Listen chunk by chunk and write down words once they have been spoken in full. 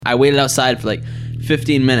I waited outside for like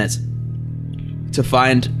 15 minutes to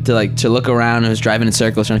look around. I was driving in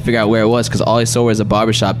circles trying to figure out where it was because all I saw was a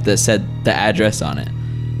barbershop that said the address on it.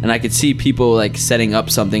 And I could see people like setting up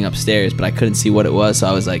something upstairs, but I couldn't see what it was. So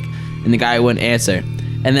I was like, and the guy wouldn't answer.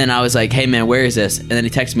 And then I was like, hey man, where is this? And then he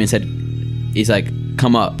texted me and said, he's like,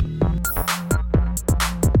 come up.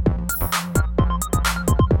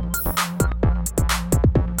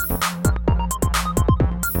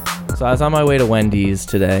 So I was on my way to Wendy's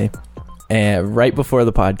today, and right before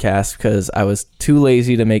the podcast, because I was too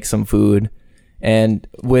lazy to make some food, and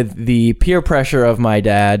with the peer pressure of my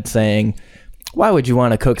dad saying, why would you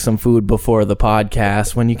want to cook some food before the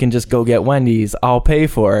podcast when you can just go get Wendy's? I'll pay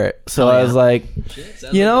for it. So I was like,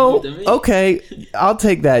 okay, I'll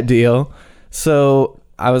take that deal. So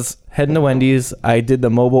I was heading to Wendy's. I did the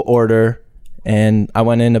mobile order, and I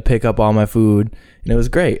went in to pick up all my food. And it was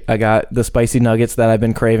great. I got the spicy nuggets that I've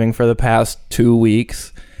been craving for the past 2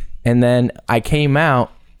 weeks. And then I came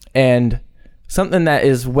out, and something that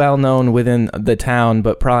is well known within the town,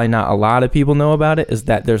 but probably not a lot of people know about it, is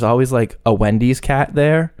that there's always like a Wendy's cat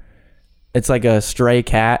there. It's like a stray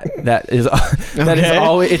cat that is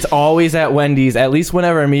it's always at Wendy's, at least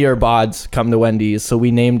whenever me or Bods come to Wendy's. So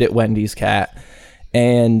we named it Wendy's Cat.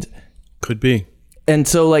 And could be. And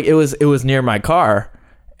so like it was near my car.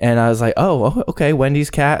 And I was like, oh, okay, Wendy's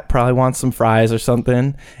cat probably wants some fries or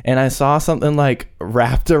something. And I saw something like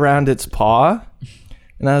wrapped around its paw.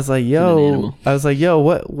 And I was like,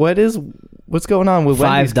 what's going on with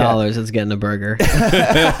Wendy's cat? $5, it's getting a burger.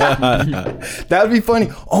 That would be funny.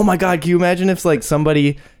 Oh my God, can you imagine if like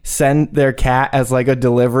somebody sent their cat as like a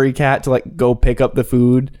delivery cat to like go pick up the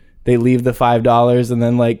food? They leave the $5 and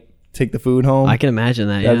then like take the food home. I can imagine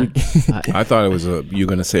that. Yeah. I thought it was you were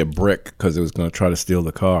going to say a brick because it was going to try to steal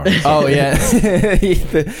the car. Oh yeah,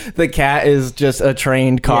 the cat is just a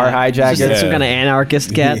trained car hijacker. Just some kind of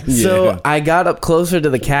anarchist cat. So I got up closer to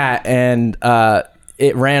the cat and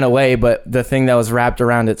it ran away, but the thing that was wrapped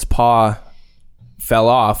around its paw fell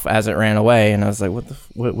off as it ran away, and I was like,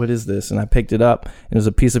 what is this? And I picked it up, and it was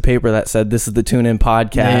a piece of paper that said, "This is the Tune In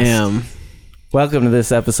Podcast." Damn. Welcome to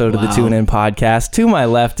this episode of the Tune In Podcast. To my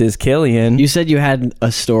left is Killian. You said you had a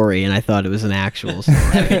story, and I thought it was an actual story.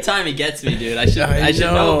 Every time he gets me, dude, I should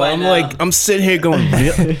know by now. Like, I'm sitting here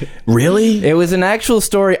going, really? It was an actual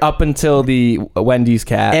story up until the Wendy's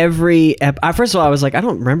cat. First of all, I was like, I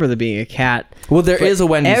don't remember there being a cat. Well, there is a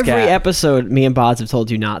Wendy's cat. Every episode, me and Bods have told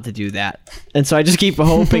you not to do that. And so I just keep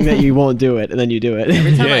hoping that you won't do it, and then you do it.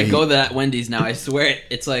 Every time I go to that Wendy's now, I swear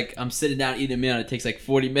it's like I'm sitting down eating a meal, and it takes like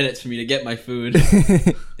 40 minutes for me to get my food.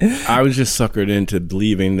 I was just suckered into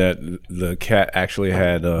believing that the cat actually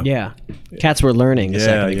had cats were learning a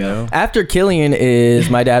second ago. After Killian is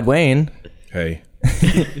my dad Wayne. Hey.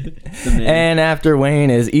 And after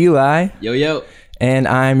Wayne is Eli. Yo. And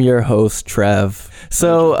I'm your host, Trev.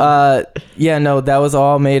 So, that was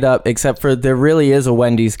all made up, except for there really is a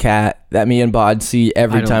Wendy's cat that me and Bod see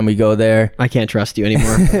every time we go there. I can't trust you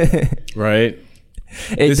anymore. Right?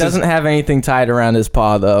 It doesn't have anything tied around his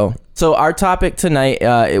paw, though. So our topic tonight,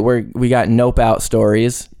 we got nope out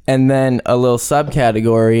stories, and then a little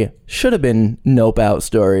subcategory should have been nope out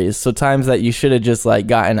stories. So times that you should have just like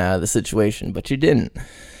gotten out of the situation, but you didn't.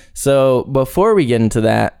 So before we get into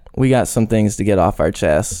that, we got some things to get off our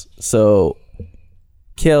chests. So,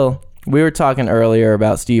 Kill, we were talking earlier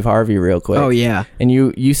about Steve Harvey real quick. Oh, yeah. And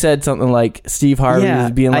you said something like Steve Harvey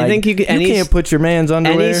is being like, I think you can't put your man's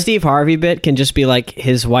underwear. Any Steve Harvey bit can just be like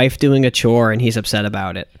his wife doing a chore and he's upset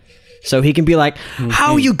about it. So he can be like,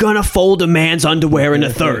 how you gonna fold a man's underwear into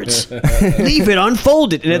thirds? Leave it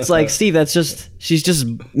unfolded. And it's like, Steve, she's just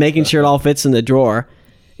making sure it all fits in the drawer.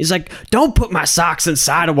 He's like, don't put my socks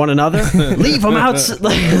inside of one another. Leave them out. Stuff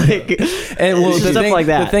like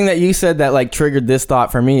that. The thing that you said that like triggered this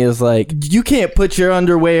thought for me is like, you can't put your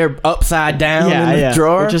underwear upside down in the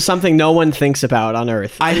drawer. Which is something no one thinks about on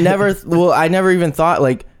Earth. I never even thought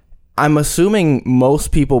like, I'm assuming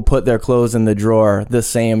most people put their clothes in the drawer the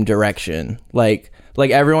same direction. Like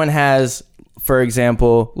everyone has, for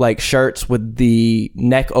example, like shirts with the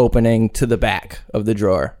neck opening to the back of the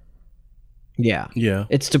drawer. Yeah. Yeah.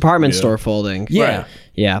 It's department store folding. Yeah. Right.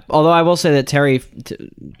 Yeah. Although I will say that Terry,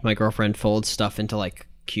 my girlfriend, folds stuff into like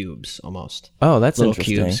cubes almost. Oh, that's little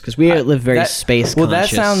interesting. Cubes because we live very space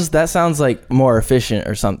conscious. Well, that sounds like more efficient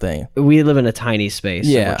or something. We live in a tiny space.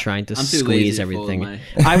 Yeah. So we're trying to I'm too squeeze lazy to everything. fold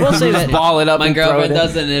I will say that ball it up. My and girlfriend throw it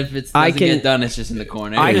does it, and if it doesn't get done, it's just in the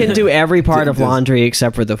corner. I can do every part of laundry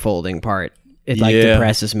except for the folding part. It like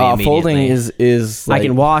depresses me immediately. Folding is like, I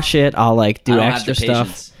can wash it. I'll like do extra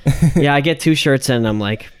stuff. Yeah, I get 2 shirts in and I'm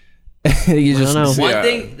like, you just I don't know. One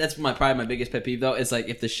thing that's probably my biggest pet peeve though is like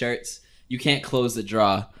if the shirts, you can't close the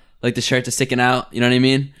drawer. Like the shirts are sticking out. You know what I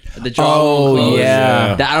mean? The drawer Oh, won't close.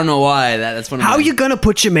 yeah. I don't know why. That's one of How my- you gonna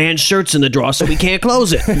put your man's shirts in the drawer so we can't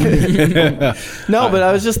close it? No, but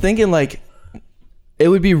I was just thinking like it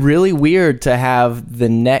would be really weird to have the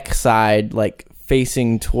neck side like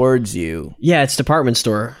facing towards you. Yeah, it's department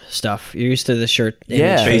store stuff. You're used to the shirt image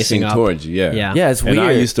Yeah. Facing up. towards you, yeah. Yeah. Yeah, it's And I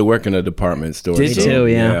weird. used to work in a department store. Did so, you? too,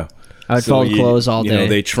 yeah. I would fold clothes all You know, day.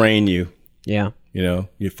 they train you. Yeah. You know,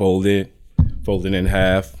 you fold it in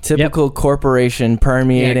half. Typical corporation Yeah,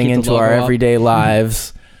 permeating keep the into our logo up. everyday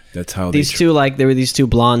lives. That's how These two, like, there were these two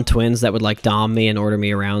blonde twins that would, like, dom me and order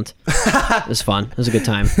me around. It was fun. It was a good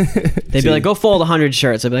time. They'd be like, go fold 100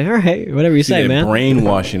 shirts. I'd be like, all right, whatever you say, they're man.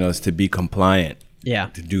 brainwashing us to be compliant, Yeah.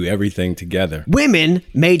 to do everything together. Women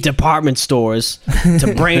made department stores to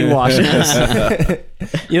brainwash us.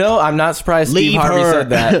 You know, I'm not surprised Steve Leave Harvey her. said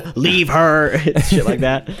that. Leave her. Shit like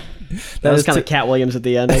that. That was was kind of Cat Williams at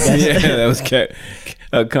the end, I guess. Yeah, that was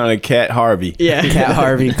kind of Cat Harvey. Yeah. Cat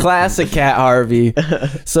Harvey, classic Cat Harvey.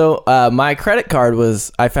 So my credit card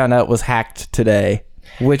I found out was hacked today,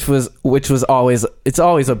 which was always, it's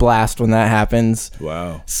always a blast when that happens.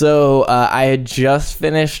 Wow. So I had just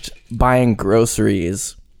finished buying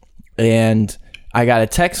groceries, and I got a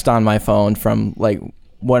text on my phone from like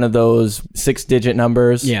one of those 6-digit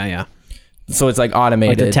numbers. Yeah, yeah. So it's like Like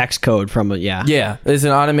automated. the text code from it, yeah. Yeah, it's an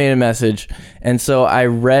automated message. And so I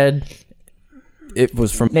read, it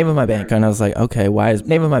was from Name of My Bank, and I was like, okay, why is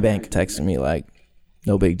Name of My Bank texting me? Like,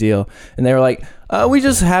 no big deal. And they were like, we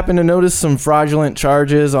just happened to notice some fraudulent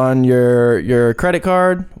charges on your credit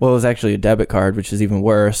card. Well, it was actually a debit card, which is even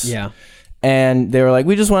worse. Yeah. And they were like,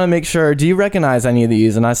 we just want to make sure, do you recognize any of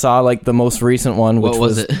these? And I saw like the most recent one, which What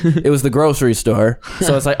was it? it was the grocery store.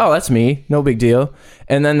 So it's like, oh, that's me. No big deal.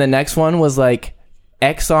 And then the next one was like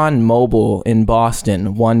Exxon Mobil in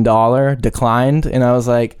Boston, $1 declined. And I was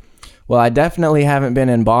like, well, I definitely haven't been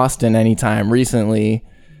in Boston anytime recently.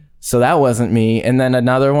 So that wasn't me. And then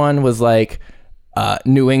another one was like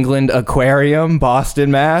New England Aquarium, Boston,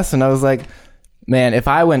 Mass. And I was like, man, if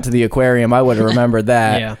I went to the aquarium, I would have remembered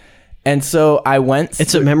that. Yeah. And so I went.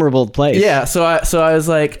 It's a memorable place. Yeah, so I was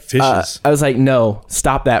like, Fishes. I was like, no,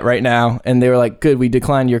 stop that right now. And they were like, good, we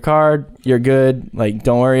declined your card. You're good. Like,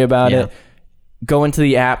 don't worry about Yeah. it. Go into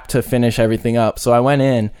the app to finish everything up. So I went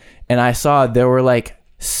in and I saw there were like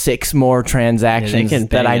 6 more transactions can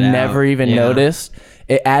that I bang it never out. even Yeah. noticed.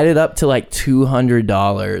 It added up to like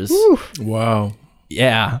 $200. Wow.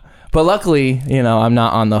 Yeah. But luckily, you know, I'm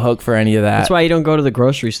not on the hook for any of that. That's why you don't go to the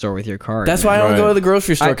grocery store with your card. That's man. why I don't Right. go to the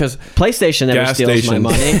grocery store, because PlayStation never Gas steals station.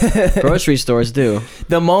 my money. Grocery stores do.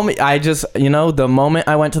 the moment the moment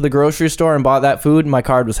I went to the grocery store and bought that food, my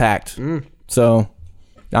card was hacked. So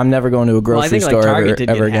I'm never going to a Well, I grocery think like store Target did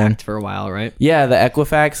ever get again. hacked for a while, right? Yeah, the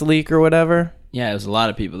Equifax leak or whatever. Yeah, it was a lot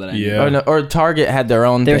of people that I knew. Yeah. Or Target had their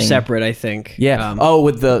own They're thing. separate, I think. Yeah.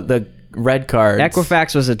 With the red cards.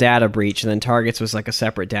 Equifax was a data breach, and then Target's was like a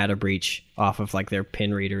separate data breach off of like their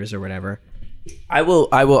PIN readers or whatever. I will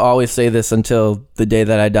always say this until the day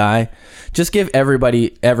that I die. Just give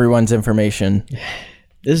everyone's information.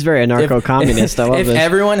 This is very anarcho-communist. I love if this.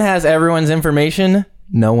 everyone has everyone's information,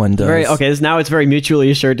 no one does. Now it's very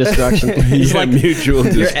mutually assured destruction. It's Yeah, like mutual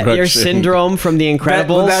destruction. your syndrome from The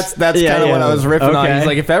Incredibles. That's Yeah, kind of yeah. what I was riffing on. Okay. He's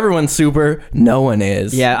like, if everyone's super, no one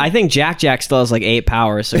is. Yeah, I think Jack still has like 8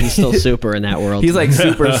 powers, so he's still super in that world. He's like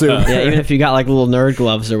super. yeah, even if you got like little nerd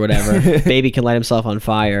gloves or whatever, baby can light himself on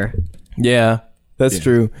fire. Yeah, that's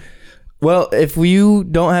true. Well, if you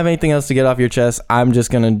don't have anything else to get off your chest, I'm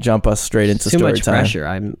just gonna jump us straight into Too story much time. pressure.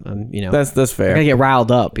 I'm That's I fair. gotta get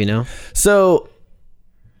riled up, you know. So,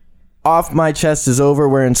 off my chest is over.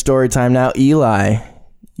 We're in story time now. Eli,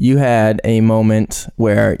 you had a moment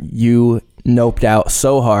where you noped out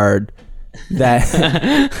so hard that.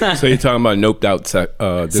 So you're talking about noped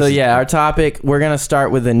out. So yeah, our topic. We're gonna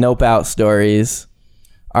start with the nope out stories.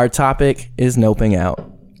 Our topic is noping out.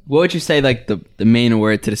 What would you say like the main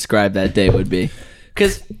word to describe that day would be?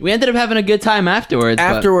 Because we ended up having a good time afterwards. but-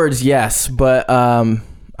 Afterwards, yes, but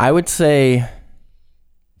I would say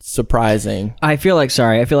surprising. I feel like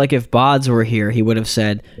if Bods were here, he would have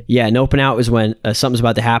said, "Yeah, noping out is when something's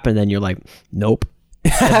about to happen." Then you're like, "Nope." I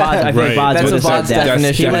think Right. Bods That's would a have said Bod's that.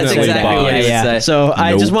 definition. That's Definitely exactly Bods. what he would Yeah. say. So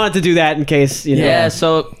I just wanted to do that in case you know. Yeah,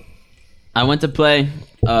 so I went to play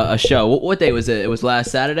a show. What day was it? It was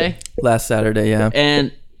last Saturday, Last Saturday, yeah.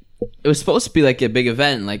 and it was supposed to be like a big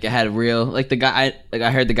event. Like it had a real like the guy. I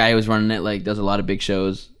heard the guy who was running it like does a lot of big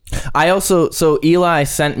shows. So Eli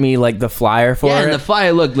sent me like the flyer for Yeah, it. and the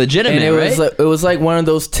flyer looked legitimate, and it was right? it was like one of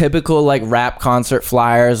those typical like rap concert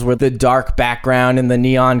flyers with the dark background and the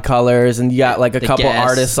neon colors, and you got like a The couple guests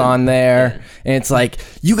artists and- on there, and it's like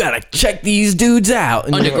you gotta check these dudes out.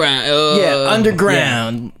 And you're like, Underground. yeah,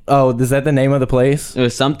 underground. Oh, is that the name of the place? It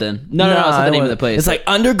was something. No, it's not the name of the place. It's like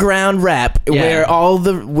underground rap, Yeah. where all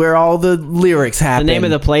the lyrics The happen. name of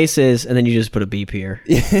the place is, and then you just put a beep here.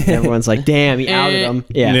 And everyone's like, "Damn, he outed them."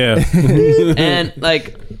 Yeah. and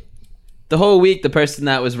like the whole week, the person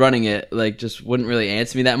that was running it like just wouldn't really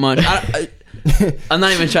answer me that much. I'm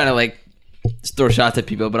not even trying to like throw shots at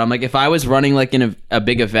people, but I'm like, if I was running like in a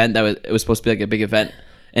big event it was supposed to be like a big event,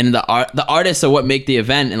 and the artists are what make the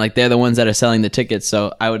event, and like they're the ones that are selling the tickets,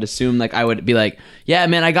 so I would assume like I would be like, yeah,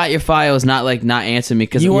 man, I got your files, not like not answer me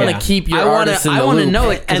because You want to Yeah. keep your I want artists in the to loop. know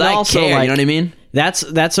like because And I also, care, like, you know what I mean?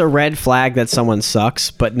 That's a red flag that someone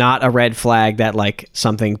sucks, but not a red flag that like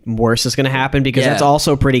something worse is going to happen, because Yeah. that's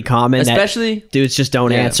also pretty common. Especially- that dudes just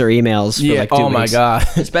don't Yeah. answer emails. For Yeah. like 2 Oh my weeks. god.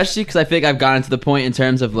 Especially because I think I've gotten to the point in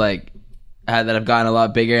terms of like that I've gotten a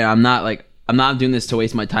lot bigger, and I'm not doing this to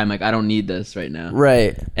waste my time. Like I don't need this right now.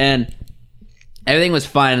 Right. And everything was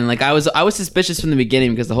fine, and like I was suspicious from the beginning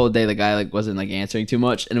because the whole day the guy like wasn't like answering too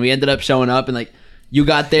much, and we ended up showing up, and like you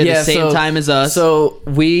got there the same time as us. So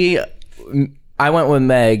I went with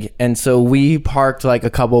Meg, and so we parked like a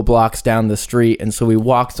couple blocks down the street, and so we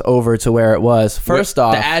walked over to where it was. First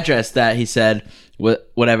off, the address that he said,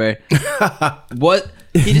 whatever, what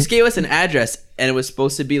he just gave us an address, and it was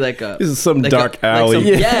supposed to be like a This is some like dark a, alley. like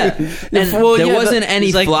some- yeah, and Well, there yeah, wasn't any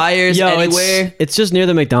He's like, flyers "Yo, anywhere. It's just near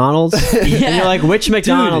the McDonald's. And you're like, which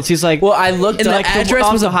McDonald's? He's like, well, I looked And up the address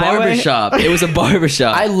off was a the highway? barber shop. It was a barber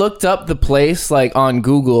shop. I looked up the place like on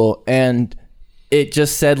Google, and it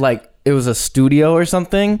just said like it was a studio or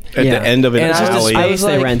something. At Yeah. the end of an And it's just a alley. space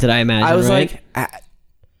they rented, I imagine. I was right? like,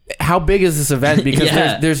 how big is this event? Because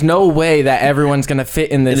Yeah. there's no way that everyone's gonna fit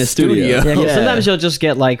in this a studio. studio. Yeah, 'cause Yeah. sometimes you'll just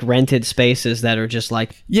get like rented spaces that are just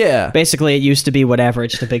like, Yeah. basically it used to be whatever,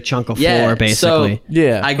 it's just a big chunk of yeah, floor, basically. So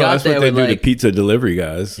Yeah. I Oh, got That's there what they with do to like pizza delivery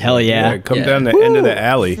guys. Hell yeah. Come Yeah. down the end of the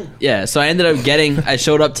alley. yeah. So I ended up I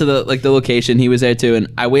showed up to the location. He was there too, and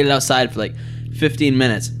I waited outside for like 15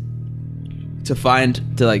 minutes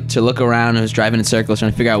to look around. I was driving in circles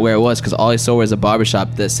trying to figure out where it was because all I saw was a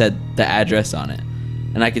barbershop that said the address on it,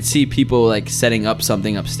 and I could see people like setting up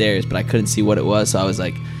something upstairs, but I couldn't see what it was. So I was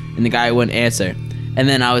like, and the guy wouldn't answer, and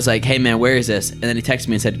then I was like, hey man, where is this? And then he texted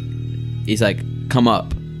me and said, he's like, come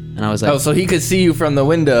up. And I was like, Oh, so he could see you from the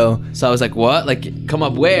window. so I was like, what? Like, come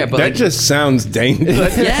up where? But That like, just sounds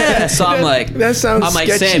dangerous. yeah. So I'm like, that sounds I'm like,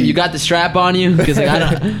 sketchy. Sam, you got the strap on you? Because like, I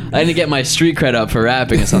didn't get my street cred up for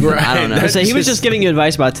rapping or something. I don't know. Right. So he was just giving you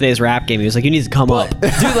advice about today's rap game. He was like, you need to come up.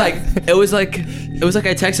 Dude, like it was like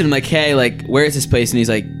I texted him like, hey, like where is this place? And he's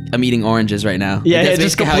like, I'm eating oranges right now. Yeah, Like, that's yeah,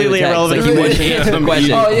 just basically how he would completely text. irrelevant. Like he wouldn't answer the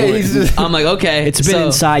question. Oh yeah, he's just. I'm like, okay, It's been so-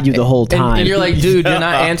 inside you the whole time. And you're like, dude, you're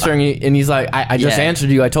not answering. And he's like, I just Yeah. answered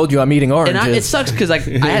you. I told you I'm eating oranges. And it sucks because like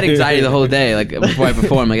I had anxiety the whole day, like before I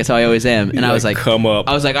perform. Like that's how I always am. And I was like, come up.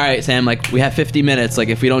 I was like, all right, Sam, like we have 50 minutes. Like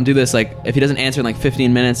if we don't do this, like if he doesn't answer in like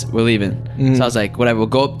 15 minutes, we're leaving. So I was like, whatever,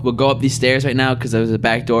 we'll go up these stairs right now because there was a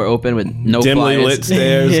back door open with no Dimly flyers. lit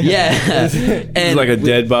stairs. Yeah, and like a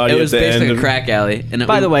dead body It at was the basically end a of- crack alley. And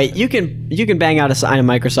By the way, you can bang out a sign in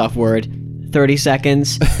Microsoft Word. 30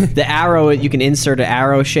 seconds. The arrow, you can insert an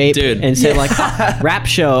arrow shape, Dude. and say like rap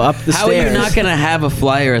show up the how stairs. are you not gonna have a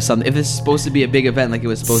flyer or something if this is supposed to be a big event like it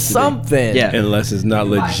was supposed to Something. be? Yeah. Unless it's not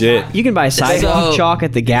legit. You can buy sidewalk So- chalk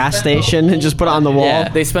at the gas station and just put it on the wall. Yeah.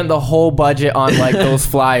 They spent the whole budget on like those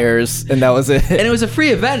flyers, and that was it. And it was a free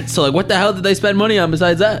event, so like, what the hell did they spend money on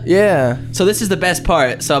besides that? Yeah. So this is the best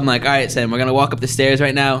part. So I'm like, all right, Sam, we're gonna walk up the stairs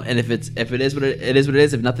right now, and if it is what it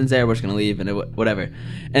is, if nothing's there, we're just gonna leave and whatever.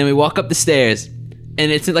 And we walk up the stairs, and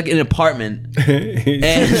it's like an apartment,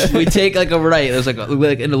 and we take like a right. There's like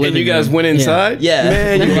in the living And you guys room. went inside? Yeah.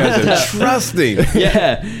 Man, you guys are trusting.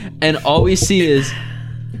 Yeah, and all we see is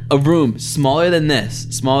a room smaller than this,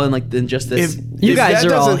 smaller than just this. You guys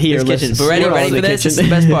that are all doesn't- here. This kitchen. Listen, But ready we're all in for the this? This is kitchen.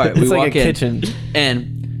 the best part. We It's like walk a in, kitchen.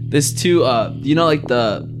 and there's two. You know, like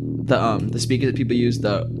the speakers that people use,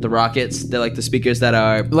 the rockets. They're like the speakers that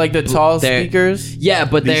are Like the tall they're- speakers. Yeah,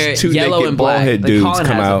 but These they're two yellow naked and black. bald-head Like dudes Colin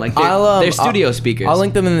come has them. out. Like they're studio speakers. I'll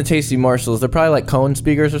link them in the Tasty Marshalls. They're probably like cone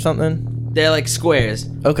speakers or something. They're like squares.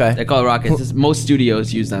 Okay. They're called rockets. Most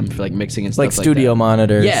studios use them for like mixing and stuff Like studio that.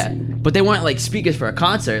 monitors. Yeah, but they weren't like speakers for a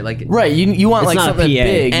concert. Like Right. You want It's like not a something PA.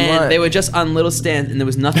 big. You and want, they were just on little stands, and there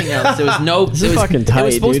was nothing else. There was no. This it is was fucking It tight,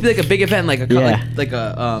 was supposed dude. to be like a big event, like a Yeah. like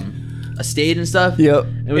a stage and stuff. Yep.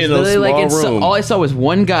 It was In a literally like small room. all I saw was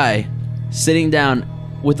one guy sitting down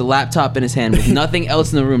with a laptop in his hand, with nothing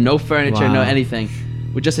else in the room, no furniture, no Wow. anything,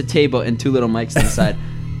 with just a table and 2 little mics on the side.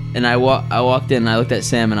 And I walked in and I looked at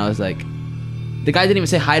Sam and I was like, the guy didn't even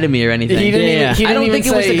say hi to me or anything. He didn't Yeah. even, he I don't didn't think it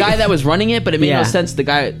even was the say- guy that was running it, but it made Yeah. no sense. The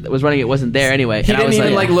guy that was running it wasn't there anyway. He And I didn't was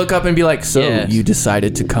even like, look up and be like, so Yeah. you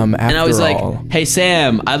decided to come after and I was all. like, hey,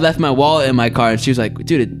 Sam, I left my wallet in my car. And she was like,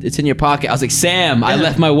 dude, it's in your pocket. I was like, Sam, I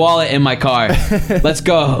left my wallet in my car. Let's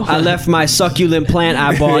go. I left my succulent plant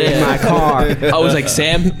I bought in my car. I was like,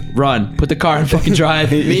 Sam, run. Put the car in fucking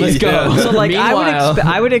drive. Let's go. So like Meanwhile-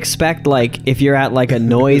 I would expect like if you're at like a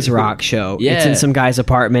noise rock show, it's Yeah. in some guy's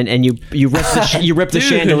apartment and you rip the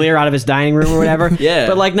chandelier out of his dining room or whatever. Yeah.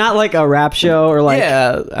 But like not like a rap show or like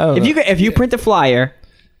yeah, I don't know. if you print a flyer.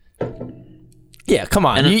 Yeah, come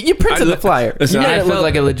on. And You printed I- the flyer. listen, you made I it look felt-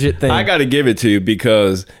 like a legit thing. I got to give it to you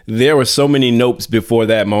because there were so many nopes before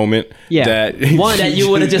that moment. Yeah. That One that you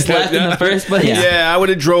would have just left in the first place. Yeah, I would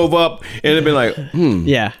have drove up and it'd been like,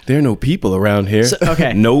 Yeah. there are no people around here.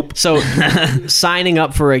 Okay. Nope. So signing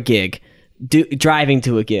up for a gig. Driving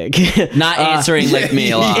to a gig, Not answering like me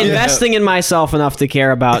a lot. investing in myself enough to care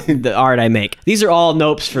about the art I make. These are all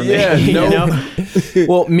nopes for me. Yeah, you nope. know?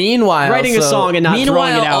 well, meanwhile, Writing a so- song and not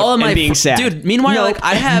throwing it out all of my and being sad. dude. Meanwhile, Nope. like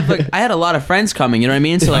I had a lot of friends coming. You know what I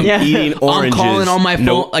mean? So like, Yeah. Eating I'm oranges. calling on my phone.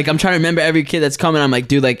 Nope. Like I'm trying to remember every kid that's coming. I'm like,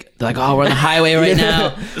 dude, like they're like, oh, we're on the highway right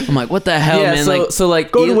now. I'm like, what the hell, Yeah, man? so Like,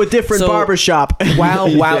 like Go to a different so barbershop. While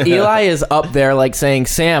Eli is up there like saying,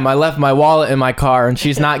 Sam, I left my wallet in my car, and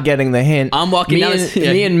she's not getting the hint. I'm walking me down and, the-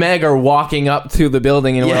 yeah. me and Meg are walking up to the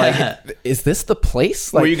building, and Yeah. we're like, is this the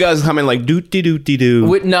place? Like, Were you guys coming like doot-de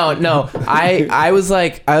doot-de-doo? no. I was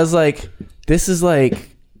like, this is like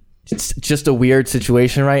it's just a weird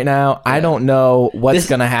situation right now. I don't know what's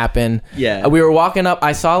gonna happen. Yeah. We were walking up.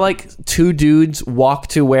 I saw like 2 dudes walk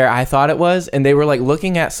to where I thought it was, and they were like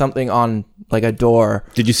looking at something on like a door.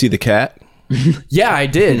 Did you see the cat? Yeah, I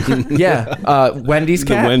did. Yeah, Wendy's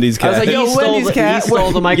cat. Wendy's I was cat. like, yo, He Wendy's cat. He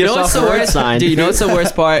stole the Microsoft you know what's the Word worst? sign. Dude, you know what's the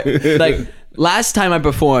worst part? Like last time I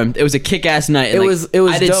performed, it was a kick-ass night. and, It like, was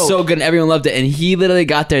I did dope. so good, and everyone loved it. And he literally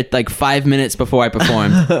got there like 5 minutes before I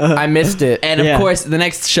performed. I missed it. And of Yeah. course, the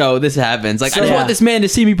next show, this happens. Like I So- just want this man to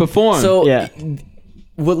see me perform. So Yeah.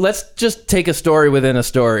 well, let's just take a story within a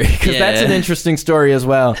story because Yeah. that's an interesting story as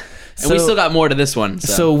well. and we still got more to this one.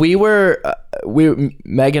 So we were,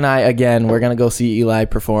 Meg and I again. We're gonna go see Eli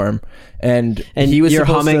perform, and he was you're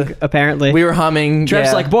supposed humming to- apparently. We were humming. Trev's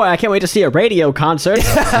yeah. like, boy, I can't wait to see a radio concert.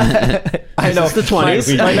 I know It's the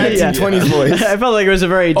 20s. My 1920s voice. I felt like it was a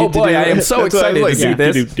very. Oh boy, I am so That's why I excited was to see like,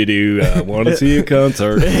 this. doot-de-doo, I want to see a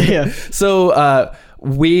concert. Yeah. So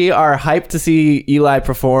we are hyped to see Eli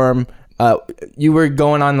perform. You were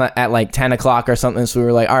going on at like 10 o'clock or something, so we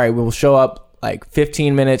were like, all right, we'll show up like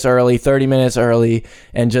 15 minutes early, 30 minutes early,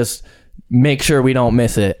 and just make sure we don't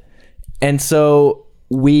miss it. And so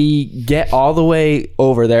we get all the way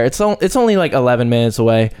over there. It's only like 11 minutes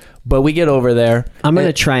away, but we get over there. I'm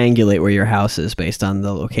going to triangulate where your house is based on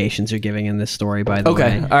the locations you're giving in this story, by the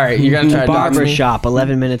Okay, way. all right, you're gonna try to dox Barber me? shop,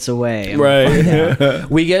 11 minutes away. Right.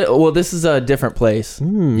 We get this is a different place.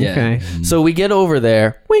 yeah. Okay. So we get over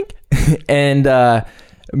there, wink, and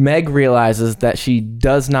Meg realizes that she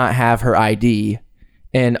does not have her ID,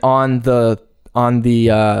 and on the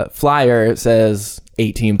flyer it says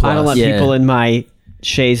 18 plus. I don't let Yeah. people in my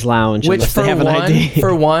chaise lounge Which unless for they have an one, ID.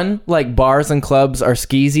 for one, like bars and clubs are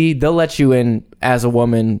skeezy. They'll let you in as a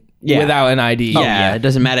woman Yeah. without an ID. Yeah, it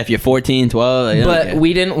doesn't matter if you're 14, 12. Like, But okay.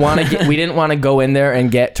 we didn't want to go in there and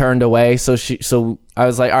get turned away. So I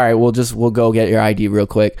was like, all right, we'll go get your ID real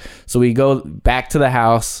quick. So we go back to the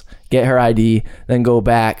house, get her ID, then go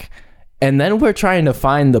back. And then we're trying to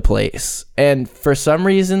find the place. And for some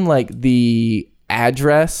reason, like the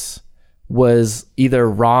address was either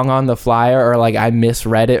wrong on the flyer or like I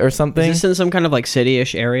misread it or something. Is this in some kind of like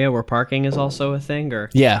city-ish area where parking is also a thing? Or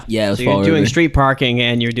Yeah. yeah, it was so you're Fall doing River. street parking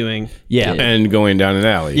and you're doing... Yeah. And going down an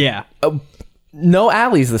alley. Yeah. No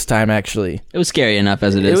alleys this time, actually. It was scary enough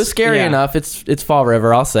as it is. It was scary Yeah. enough. It's Fall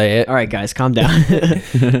River, I'll say it. All right, guys, calm down.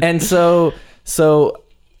 And so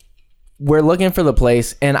we're looking for the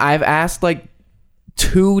place, and I've asked like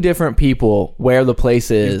 2 different people where the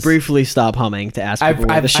place is. Briefly stop humming to ask people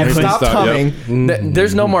where the I've show is. stopped Stop, humming.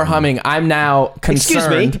 There's no more humming. I'm now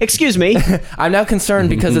concerned. Excuse me. I'm now concerned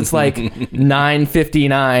because it's like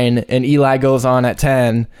 9:59 and Eli goes on at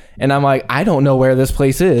 10, and I'm like, I don't know where this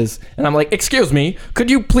place is, and I'm like, excuse me, could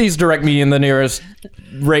you please direct me in the nearest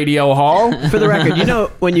radio hall? For the record, you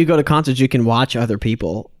know when you go to concerts, you can watch other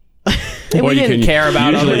people. And we you didn't can care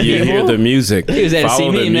about usually other you people. hear the music. He was there to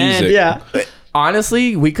Follow see the me, man. music. Yeah.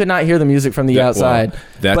 honestly, we could not hear the music from the outside.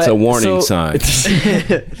 That's a warning sign.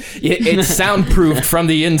 It's soundproofed from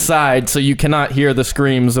the inside, so you cannot hear the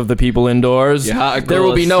screams of the people indoors. Yeah, there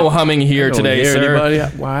will be no humming here today,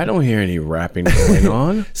 sir. Well, I don't hear any rapping going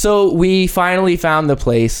on. So we finally found the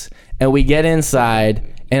place, and we get inside,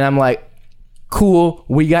 and I'm like, cool.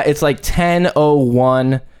 It's like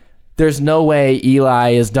 10:01. There's no way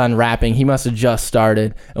Eli is done rapping. He must have just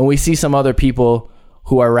started. And we see some other people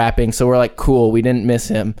who are rapping, so we're like, cool, we didn't miss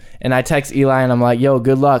him. And I text Eli, and I'm like, yo,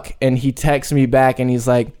 good luck. And he texts me back, and he's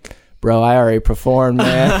like, bro, I already performed,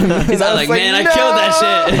 man. He's like, man, I killed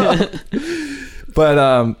that shit.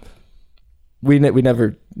 But we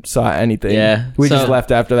never saw anything. Yeah. We So, just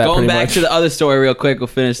left after that. Going pretty back much. to the other story real quick, we'll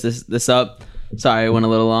finish this up. Sorry, it went a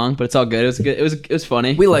little long, but it's all good. It was good. It was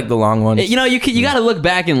funny. We like the long ones. You got to look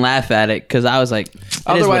back and laugh at it because I was like,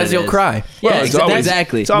 Otherwise, you'll cry. Yeah, it's always,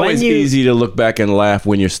 exactly. It's always When you- easy to look back and laugh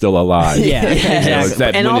when you're still alive. Yeah, You know, exactly. it's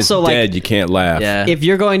that And when also, it's like, dead, you can't laugh. Yeah. if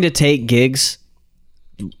you're going to take gigs,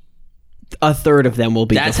 a third of them will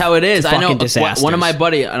be. That's how it is. I know. fucking disasters. One of my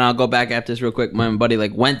buddy, and I'll go back after this real quick. My buddy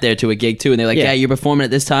went there to a gig too, and they're like, Yeah. "Yeah, you're performing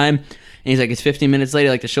at this time," and he's like, "It's 15 minutes later.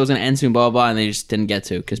 Like the show's gonna end soon." Blah blah blah, and they just didn't get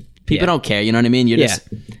to because people Yeah. don't care. You know what I mean? You're Yeah. just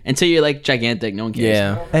until you're like gigantic, no one cares.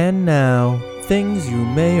 Yeah. And now, things you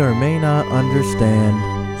may or may not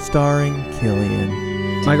understand, starring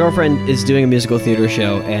Killian. My girlfriend is doing a musical theater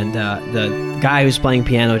show, and the guy who's playing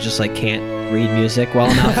piano just like can't read music well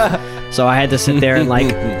enough. So I had to sit there and like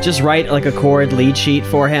just write like a chord lead sheet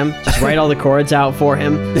for him. Just write all the chords out for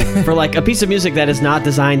him for like a piece of music that is not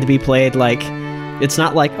designed to be played like. It's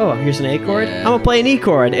not like, oh, here's an A chord. Yeah. I'm gonna play an E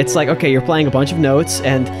chord. It's like, okay, you're playing a bunch of notes,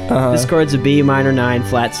 and this chord's a B minor 9,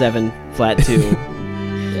 flat 7, flat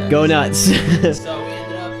 2. Go nuts. So we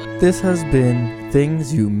ended up. This has been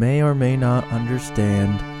Things You May or May Not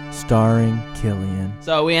Understand, starring Killian.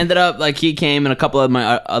 So we ended up like he came and a couple of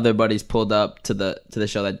my other buddies pulled up to the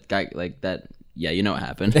show that guy like that. Yeah, you know what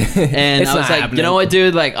happened. And It's I was not like, happening. you know what,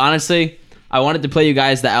 dude? Like honestly, I wanted to play you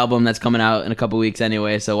guys the album that's coming out in a couple weeks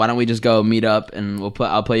anyway. So why don't we just go meet up and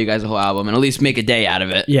I'll play you guys the whole album and at least make a day out of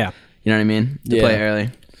it. Yeah. You know what I mean? To Yeah. play it early.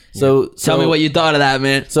 So Tell me what you thought of that,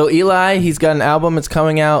 man. So Eli, he's got an album. It's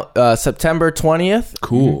coming out September 20th.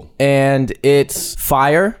 Cool. And it's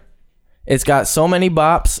fire. It's got so many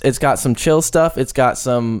bops. It's got some chill stuff. It's got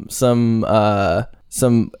some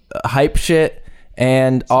hype shit,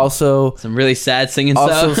 and also Some really sad singing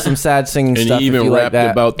also stuff. some sad singing And stuff. he if even you like rapped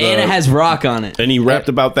that. about the. And it has rock on it. And he rapped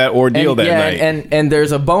about that ordeal that night. and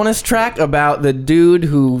there's a bonus track about the dude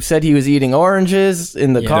who said he was eating oranges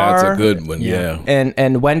in the car. That's a good one. Yeah.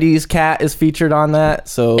 And Wendy's cat is featured on that.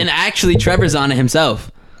 So And actually, Trevor's on it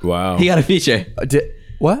himself. Wow. He got a feature.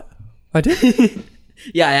 What? I did.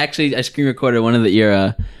 Yeah, I screen recorded one of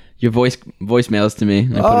your voicemails to me.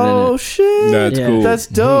 And I put it in Oh it. shit! That's Yeah. cool. That's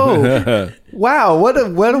dope. Wow, what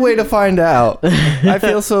a way to find out. I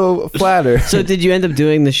feel so flattered. So did you end up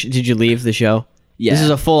doing did you leave the show? Yeah. This is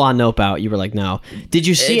a full-on nope out. You were like, no. Did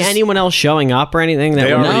you see It's- anyone else showing up or anything? That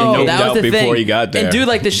They would- already No, noped that out was the before thing. he got there. And dude,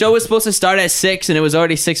 like the show was supposed to start at 6 and it was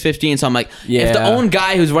already 6:15. So I'm like, if the Yeah. own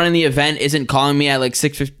guy who's running the event isn't calling me at like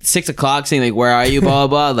 6 o'clock saying like, where are you, blah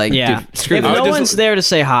blah blah, like, Yeah. dude, screw If that. I no would just- one's there to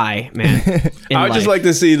say hi, man. in I would just life. like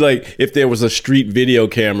to see like if there was a street video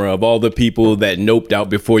camera of all the people that noped out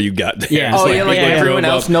before you got there. Yeah. It's Oh, yeah, like people everyone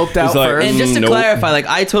drove else up. noped out It's like, first. And just to nope. clarify, like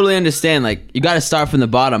I totally understand, like you got to start from the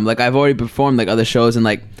bottom. Like I've already performed like other shows, and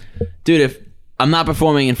like, dude, if I'm not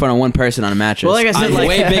performing in front of one person on a mattress, Well, like I said, I'm like-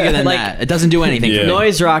 way bigger than like- that. It doesn't do anything Yeah. for me.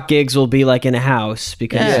 noise rock gigs will be like in a house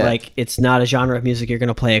because Yeah. like it's not a genre of music you're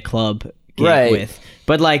gonna play a club gig Right. with.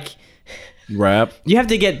 But like Rap. you have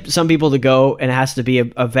to get some people to go, and it has to be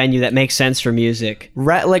a venue that makes sense for music.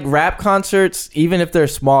 Rap concerts, even if they're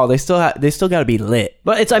small, they still got to be lit.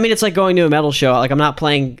 But it's like going to a metal show. Like I'm not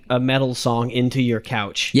playing a metal song into your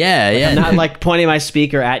couch. Yeah, yeah. I'm not like pointing my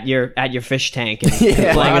speaker at your fish tank and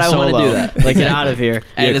Yeah, playing why would a I solo. wanna do that? Like get out of here.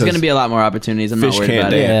 And there's 'cause gonna be a lot more opportunities. I'm not fish worried can't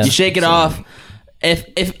about it. dance. You shake it off.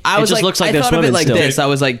 If I was just like, looks like I they're thought of it swimming like still. this. I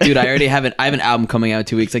was like, dude, I already have I have an album coming out in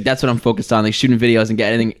 2 weeks. Like that's what I'm focused on, like shooting videos and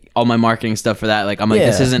getting all my marketing stuff for that. Like I'm like, Yeah.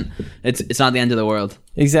 this isn't. It's not the end of the world.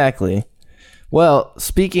 Exactly. Well,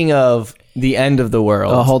 speaking of the end of the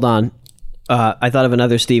world. Oh, hold on. I thought of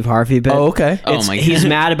another Steve Harvey bit. Oh, okay. Oh my He's God.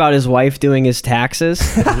 mad about his wife doing his taxes.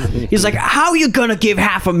 He's like, "How are you gonna give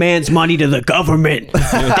half a man's money to the government?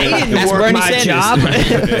 They didn't That's work Bernie my Sanders.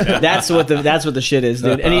 job." that's what the shit is,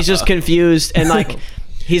 dude. And he's just confused and like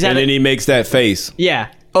he's at And a, then he makes that face. yeah.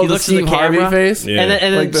 Oh, he the looks at the Steve Harvey camera, face? Yeah. and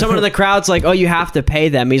then Like the- someone in the crowd's like, "Oh, you have to pay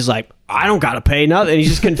them." He's like, "I don't gotta pay nothing." And he's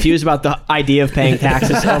just confused about the idea of paying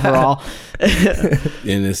taxes overall.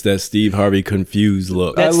 And it's that Steve Harvey confused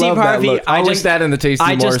look. That I Steve love that Harvey, look. I'll link that in the Tasty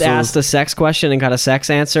I just Morsels. asked a sex question and got a sex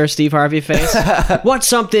answer. Steve Harvey face. What's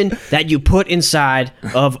something that you put inside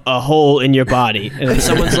of a hole in your body? And then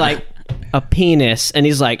someone's like, a penis, and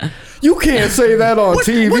he's like, You can't say that on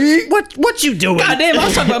TV. what you doing? God damn, I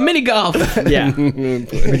was talking about mini golf. Yeah,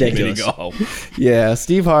 ridiculous. Yeah,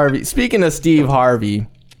 Steve Harvey. Speaking of Steve Harvey,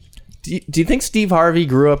 do you think Steve Harvey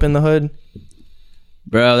grew up in the hood?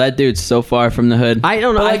 Bro, that dude's so far from the hood. I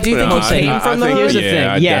don't know. Like, do you think No, he came I from the think- hood? Here's the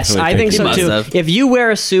yeah, I thing. Yes, definitely I think think so he too. must have. If you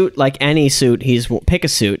wear a suit, like any suit, pick a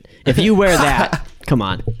suit. If you wear that, come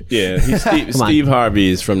on. Yeah, on. Steve Harvey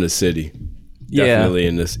is from the city. Yeah. Definitely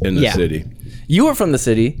in the Yeah. city. You were from the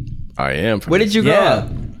city. I am from Where did you grow Yeah. up?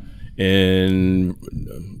 in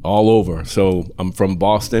all over. So I'm from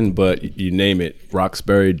Boston, but you name it,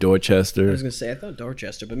 Roxbury, Dorchester. I was gonna say I thought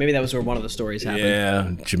Dorchester, but maybe that was where one of the stories happened. Yeah,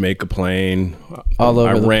 Jamaica Plain. All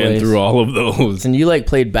over I the ran place. through all of those. And you like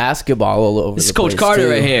played basketball all over This is the Coach place, Carter too.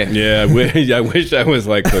 right here. Yeah, I wish I was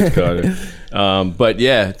like Coach Carter. But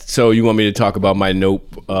yeah, so you want me to talk about my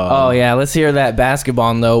nope? Oh yeah, let's hear that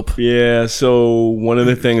basketball nope. Yeah, so one of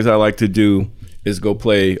the things I like to do is go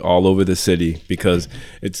play all over the city because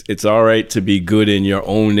it's all right to be good in your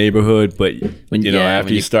own neighborhood, but When- you know yeah, after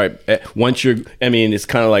when you you- start once you're, I mean, it's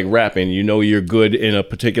kind of like rapping. You know you're good in a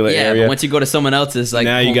particular Yeah, area. but once you go to someone else's, like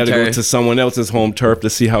now you home got to go turf- to someone else's home turf to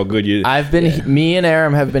see how good you. Me and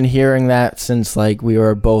Aram have been hearing that since like we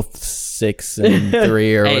were both 6 and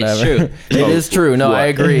 3 or Hey, it's whatever. true. It is true. No, I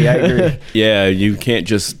agree. Yeah, you can't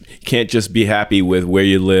just be happy with where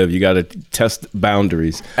you live. You got to test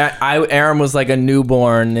boundaries. Aram was like a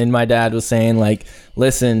newborn, and my dad was saying like,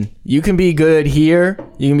 "Listen, you can be good here.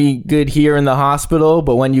 You can be good here in the hospital,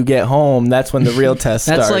 but when you get home, that's when the real test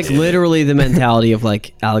That's starts." like literally the mentality of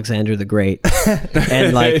like Alexander the Great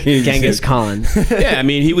and like Genghis Khan. Yeah, I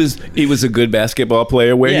mean he was a good basketball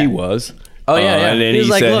player where he was. Oh, yeah. And then He's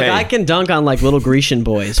he like, said, look, "Hey, I can dunk on like little Grecian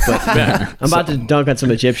boys, but I'm about to dunk on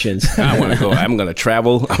some Egyptians. I want to go. I'm going to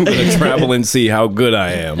travel. I'm going to travel and see how good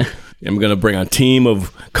I am. I'm going to bring a team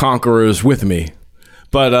of conquerors with me."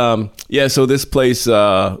 But yeah, so this place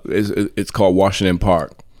it's called Washington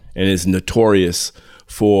Park, and it's notorious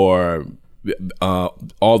for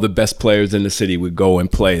all the best players in the city would go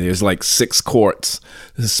and play. There's like 6 courts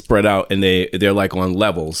spread out, and they're like on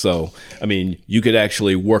levels. So I mean, you could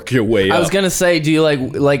actually work your way up. I was gonna say, do you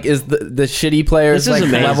like is the shitty players This is like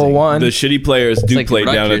amazing. level 1? The shitty players do like play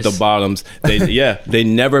down at the Rutgers. bottoms. They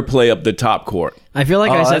never play up the top court. I feel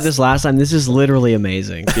like I said that's- this last time. This is literally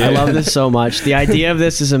amazing. I love this so much. The idea of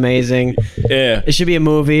this is amazing. Yeah. It should be a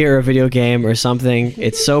movie or a video game or something.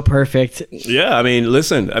 It's so perfect. Yeah, I mean,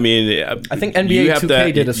 listen, I mean, I think NBA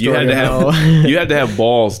 2K did a You had story to on have, you had to have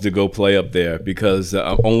balls to go play up there because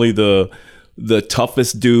only the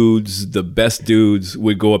toughest dudes, the best dudes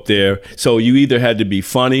would go up there. So you either had to be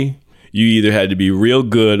funny, you either had to be real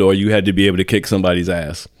good, or you had to be able to kick somebody's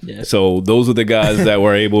ass. Yeah. So those are the guys that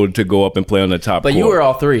were able to go up and play on the top But court. you were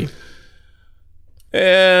all 3.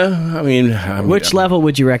 Yeah, I mean, Which level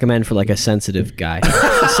would you recommend for like a sensitive guy?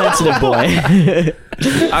 A sensitive boy.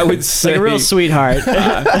 I would say Like a real sweetheart.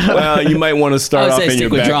 well, you might want to start I off would say in your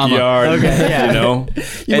stick with drama. backyard. Okay, yeah. You know,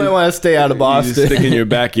 You might want to stay out of You just Boston. stick in your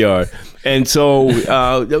backyard. And so,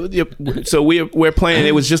 we're playing.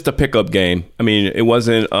 It was just a pickup game. I mean, it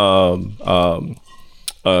wasn't a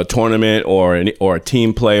tournament or a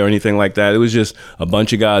team play or anything like that. It was just a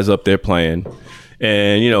bunch of guys up there playing,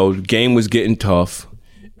 and you know, game was getting tough.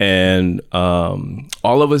 And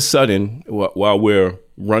all of a sudden, while we're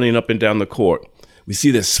running up and down the court, we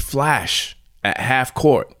see this flash at half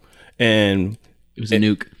court, and It was a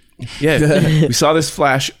nuke. yeah, we saw this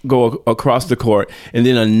flash go across the court, and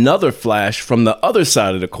then another flash from the other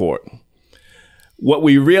side of the court. What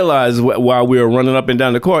we realized while we were running up and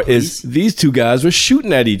down the court is these 2 guys were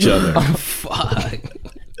shooting at each other. Fuck.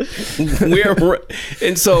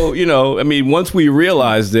 And so, you know, I mean, once we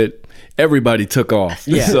realized it, everybody took off.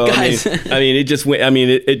 Yeah. So Guys. I mean, it just went. I mean,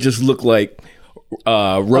 it just looked like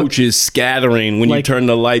roaches scattering when you Like, turn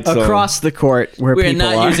the lights on. Across the court where We're people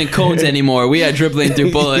not are. using cones anymore. We are dribbling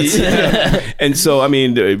through bullets. And so, I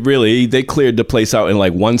mean, really, they cleared the place out in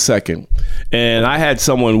like 1 second. And I had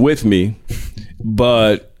someone with me,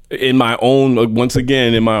 but in my own, once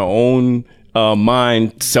again, in my own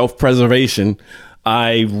mind, self-preservation,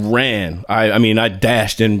 I ran. I mean, I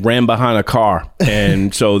dashed and ran behind a car.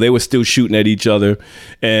 And so they were still shooting at each other.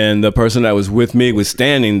 And the person that was with me was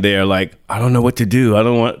standing there like, I don't know what to do. I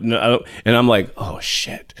don't want, no, I don't. And I'm like, oh,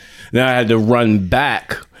 shit. Then I had to run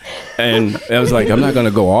back. And I was like, I'm not going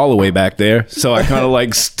to go all the way back there. So I kind of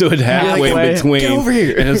like stood halfway between. Get over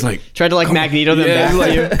here. And it was like, Tried to like Magneto them yeah, back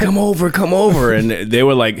like, to you. come over. And they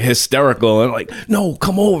were like hysterical. And like, no,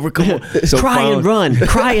 come over. So Cry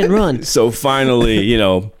and run. So finally,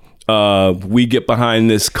 we get behind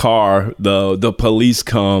this car, the police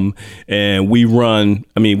come, and we run.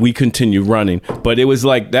 I mean, we continue running, but it was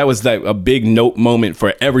like that was like a big note moment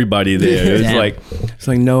for everybody there. It was it's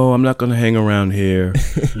like, no, I'm not going to hang around here.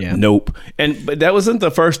 Yeah. Nope. But that wasn't the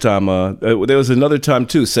first time. There was another time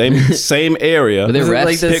too. Same area. Were there refs?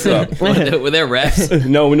 like this- Pickup. Were there refs?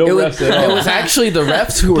 No It was, refs at all. it was actually the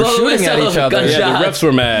refs who were Blow the shooting at whistle, each other. gunshot. Yeah, the refs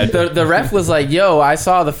were mad. The ref was like, "Yo, I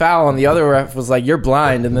saw the foul," and the other ref was like, "You're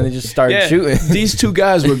blind," and then they just started shooting. These two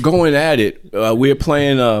guys were going at it. We were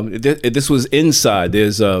playing. This was inside.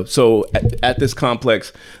 There's so at this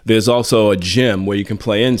complex, there's also a gym where you can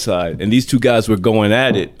play inside, and these two guys were going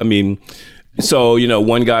at it. I mean, so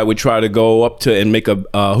one guy would try to go up to and make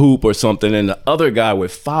a hoop or something, and the other guy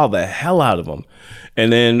would foul the hell out of him.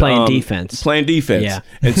 And then Playing defense. Yeah.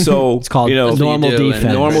 And so It's called what normal you do, and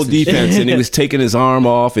defense. normal defense, and he was taking his arm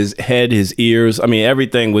off, his head, his ears. I mean,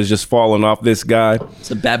 everything was just falling off this guy. It's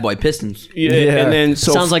the bad boy Pistons. Yeah. Yeah. And then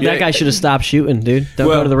so Sounds like that guy should have stopped shooting, dude. Don't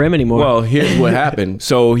go to the rim anymore. Well, here's what happened.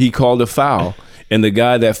 So he called a foul, and the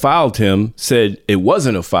guy that fouled him said it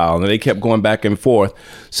wasn't a foul, and they kept going back and forth.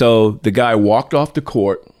 So the guy walked off the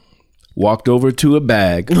court, walked over to a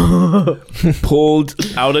bag, pulled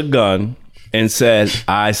out a gun, and said,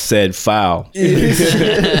 "I said foul."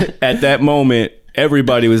 At that moment,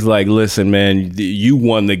 everybody was like, "Listen, man, you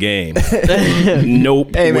won the game."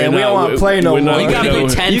 Nope. Hey, man, we don't wanna play no we're more. not You got gonna-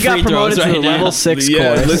 like 10 you got free promoted throws to right the now. level 6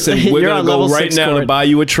 Yeah, course. listen, we're You're gonna on go level right 6 now to court. buy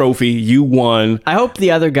you a trophy. You won. I hope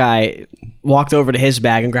the other guy walked over to his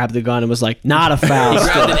bag and grabbed the gun and was like, "Not a foul."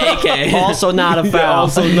 Grabbed an AK. Also not a Yeah, foul.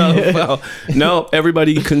 also not a foul. No,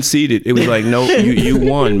 everybody conceded. It was like, no, you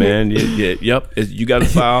won, man. Yep, you got a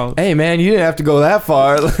foul. Hey, man, you didn't have to go that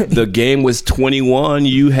far. The game was 21.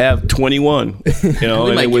 You have 21. We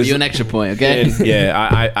and might it give was. you an extra point, okay? And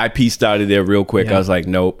yeah, I pieced out of there real quick. Yeah. I was like,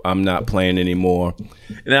 nope, I'm not playing anymore.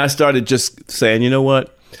 And then I started just saying, you know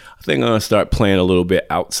what? I think I'm gonna start playing a little bit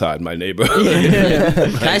outside my neighborhood.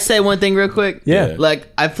 Can I say one thing real quick? Yeah. Like,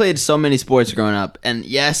 I've played so many sports growing up, and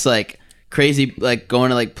yes, like crazy, like going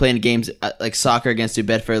to like playing games like soccer against New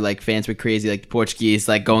Bedford, like fans were crazy, like the Portuguese,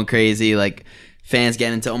 like going crazy, like fans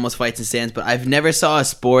getting into almost fights in stands. But I've never saw a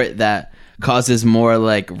sport that causes more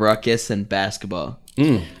like ruckus than basketball.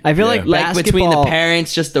 I feel like Like between the basketball-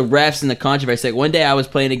 parents, just the refs, and the controversy. Like one day I was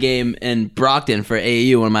playing a game in Brockton for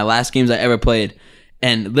AAU, one of my last games I ever played,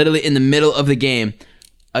 and literally in the middle of the game,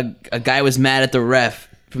 a guy was mad at the ref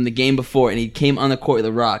from the game before, and he came on the court with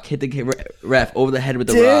a rock, hit the ref over the head with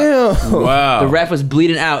the rock. Damn. Wow. The ref was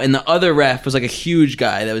bleeding out, and the other ref was like a huge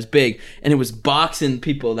guy that was big, and it was boxing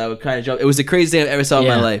people that would kind of jump. It was the craziest thing I've ever saw in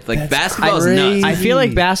my Yeah. life. Like That's basketball is crazy. nuts. I feel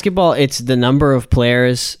like basketball, it's the number of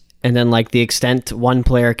players and then like the extent one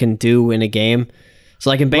player can do in a game. So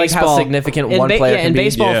like in Like how baseball, significant in one player yeah, can in be.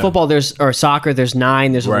 baseball, Yeah. football, or soccer, there's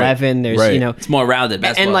 9, there's Right. 11, there's Right. It's more rounded.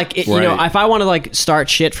 Basketball. and like Right. if I want to like start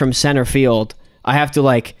shit from center field, I have to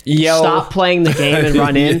like Yo. stop playing the game and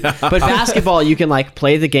run in. But basketball, you can like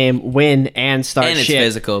play the game, win, and start and it's shit.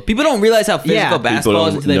 physical. People don't realize how physical Yeah. basketball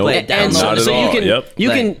is People until they don't play know. it down And low. so, Not at so you all. can Yep. you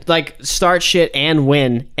Like- can like start shit and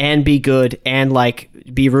win and be good and like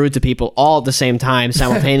be rude to people all at the same time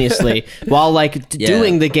simultaneously while like Yeah.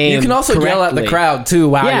 doing the game. You can also yell at the correctly. crowd too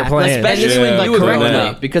while Yeah, you're playing. Especially Yeah. when You you were were doing correctly,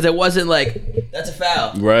 that. because it wasn't like that's a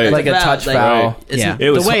foul, Right. That's Like a touch foul. it's- Yeah, It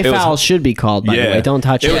was- the way it was- fouls should be called. By the way, don't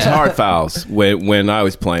touch it. it. was hard fouls when I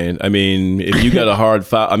was playing. I mean, if you got a hard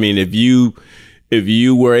foul, I mean, if you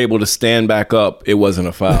were able to stand back up, it wasn't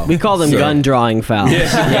a foul. We call them So- gun drawing fouls,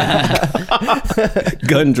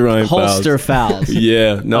 gun drawing holster fouls. fouls.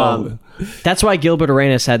 Yeah, no. That's why Gilbert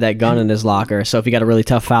Arenas had that gun in his locker. So if you got a really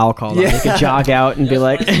tough foul called, on, you could jog out and be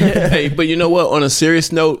like, Hey, but you know what? On a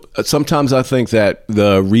serious note, sometimes I think that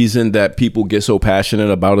the reason that people get so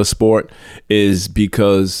passionate about a sport is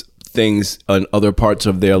because things in other parts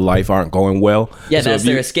of their life aren't going well. Yeah, So that's if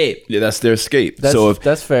you- their escape. Yeah, that's their escape.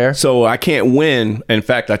 That's fair. So I can't win. In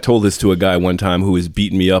fact, I told this to a guy one time who was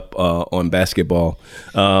beating me up on basketball.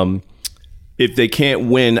 If they can't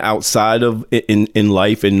win outside of in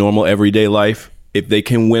life, in normal everyday life, if they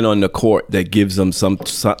can win on the court, that gives them some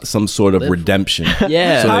sort of redemption.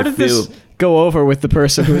 Yeah. So How they did this go over with the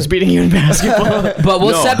person who was beating you in basketball. But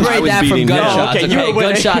we'll No, I separate was that from beating them. gunshots. Oh, okay, you were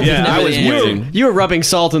winning. Gunshots Yeah, is never I was the answer. winning. You were rubbing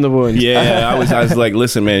salt in the wound. Yeah, I was like,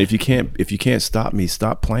 listen, man, if you can't stop me,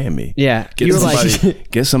 stop playing me. Yeah. Get You were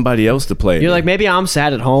like, get somebody else to play. you're me. like, maybe I'm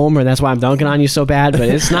sad at home, or that's why I'm dunking on you so bad, but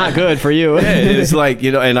it's not good for you. Yeah, it's like,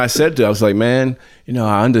 and I said to her, I was like, man,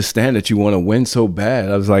 I understand that you want to win so bad.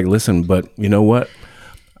 I was like, listen, but you know what?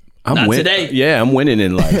 I'm Not winning. today. Yeah, I'm winning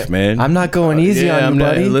in life, man. I'm not going easy yeah, on I'm you, not-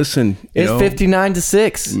 buddy. Listen, It's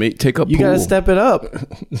 59-6. Take a You pool. got to step it up.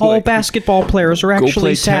 All basketball players are Go actually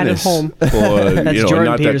play sad tennis. at home. Or, Jordan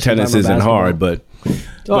not that Peterson tennis talking isn't about hard, but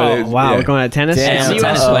Oh, wow. yeah. We're going to tennis? Damn. It's I'm the a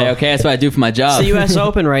tennis US, player, okay? That's what I do for my job. it's the US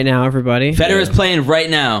Open right now, everybody. Federer's playing right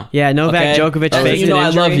now. Yeah, Novak okay? Djokovic Oh, faked you an know I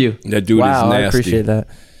injury. love you. that dude Wow, is nasty. I appreciate that.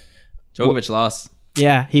 Djokovic lost.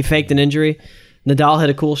 Yeah, he faked an injury. Nadal hit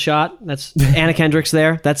a cool shot. That's Anna Kendrick's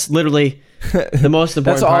there. That's literally the most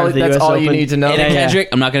important part of the That's US all Open. you need to know. Anna Yeah, yeah. Kendrick,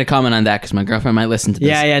 I'm not going to comment on that because my girlfriend might listen to this.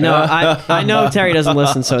 Yeah, no, I know Terry doesn't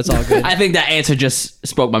listen, so it's all good. I think that answer just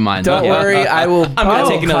spoke my mind. Don't Okay. worry, I will. I'm going to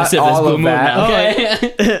take another sip of this Blue Moon now,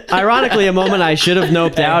 okay? Ironically, a moment I should have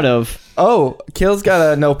noped out of. Oh, Kill's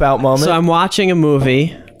got a nope out moment. So I'm watching a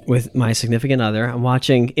movie with my significant other. I'm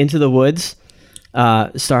watching Into the Woods,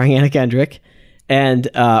 starring Anna Kendrick, and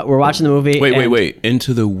we're watching the movie. and Wait.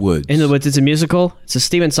 Into the Woods. Into the Woods. It's a musical. It's a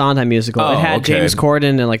Stephen Sondheim musical. Oh, it had okay. James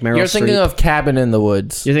Corden and like Meryl You're thinking Streep. of Cabin in the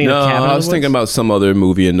Woods. You're thinking No, of Cabin in I the was Woods? thinking about some other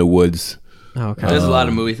movie in the woods. Oh, okay. There's a lot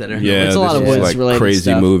of movies that are. Yeah, It's a lot this of is woods like related crazy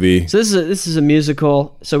stuff. movie. So this is a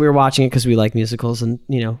musical. So we were watching it because we like musicals, and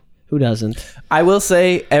who doesn't? I will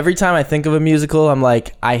say, every time I think of a musical, I'm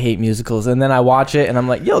like, I hate musicals. And then I watch it and I'm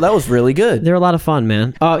like, yo, that was really good. They're a lot of fun,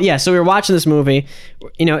 man. Oh yeah, so we were watching this movie.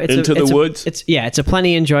 It's Into the Woods? It's a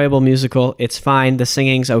plenty enjoyable musical. It's fine. The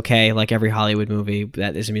singing's okay, like every Hollywood movie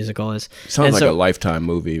that is a musical is. Sounds And like so- a Lifetime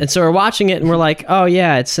movie. And so we're watching it and we're like, oh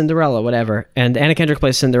yeah, it's Cinderella, whatever. And Anna Kendrick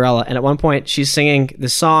plays Cinderella. And at one point she's singing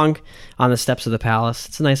this song on the steps of the palace.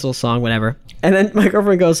 It's a nice little song, whatever. And then my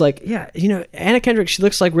girlfriend goes like, yeah, Anna Kendrick, she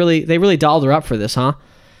looks like they really dolled her up for this, huh?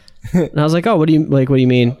 And I was like, oh, what do you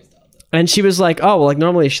mean? And she was like, oh, well, like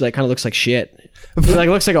normally she like kind of looks like shit. She, like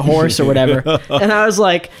looks like a horse or whatever. And I was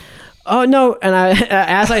like, oh no. And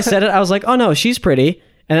as I said it, I was like, oh no, she's pretty.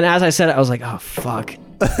 And then as I said it, I was like, oh fuck.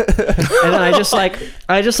 And then I just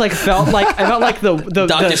felt like the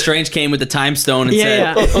Doctor Strange came with the time stone and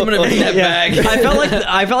Yeah, said, yeah. I'm going to bring that back.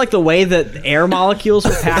 I felt like the way that air molecules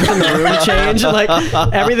were passing the room changed. Like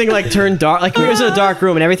everything like turned dark. Like it was in a dark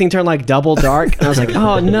room and everything turned like double dark. And I was like,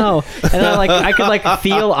 oh no. And then I could like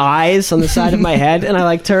feel eyes on the side of my head, and I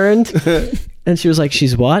like turned. And she was like,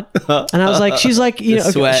 "She's what?" And I was like, "She's like,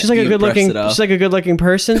 sweat, she's like a you good looking, pressed it off. she's like a good looking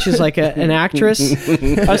person. She's like an actress." I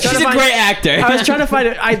was She's a great actor. I was trying to find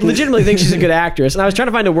it. I legitimately think she's a good actress, and I was trying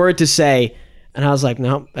to find a word to say, and I was like,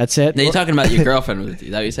 "No, that's it." Now you're talking about your girlfriend with you.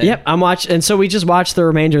 Is that what you're saying? Yep, I'm watching, and so we just watched the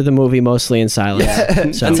remainder of the movie mostly in silence.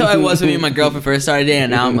 So. That's how I was when me and my girlfriend first started dating,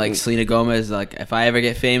 and now I'm like Selena Gomez. Like, if I ever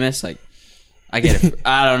get famous, like, I get it.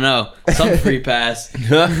 I don't know, some free pass.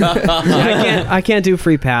 I can't do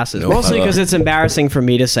free passes, mostly because it's embarrassing for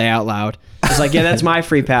me to say out loud. It's like, yeah, that's my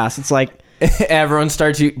free pass. It's like Everyone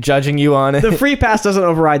starts judging you on it. the free pass doesn't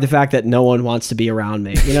override the fact that no one wants to be around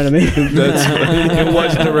me. You know what I mean? You're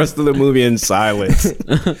watching the rest of the movie in silence.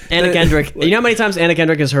 Anna Kendrick. You know how many times Anna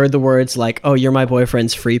Kendrick has heard the words like, "Oh, you're my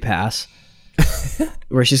boyfriend's free pass,"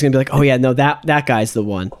 where she's gonna be like, "Oh yeah, no, that guy's the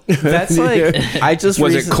one." That's like I just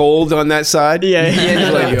Was it cold on that side? Yeah,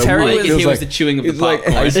 Yeah, Terry All you was- can it hear was was the chewing of the It's like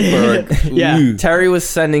popcorn. iceberg. Yeah. Ooh. Terry was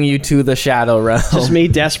sending you to the shadow realm. Just me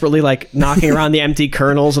desperately like knocking around the empty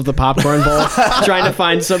kernels of the popcorn bowl, trying to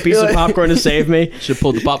find some piece of popcorn to save me. Should have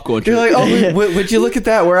pulled the popcorn. You're trick. like, oh, would you look at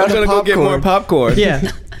that? We're I'm out gonna of go popcorn. get more popcorn.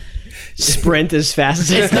 Yeah. Sprint as fast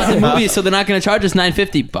as It's not a movie, so they're not going to charge us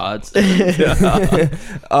 $9.50, Bods.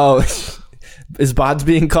 Oh, is Bods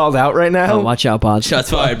being called out right now? Oh, watch out, Bods.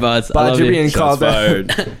 Shots fired, Bods. I Bods, love you're you. being Shots called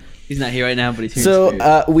out. fired. He's not here right now, but he's here. So in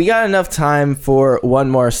spirit. we got enough time for one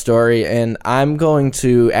more story, and I'm going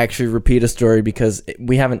to actually repeat a story because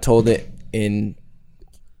we haven't told it in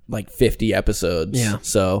like 50 episodes. Yeah.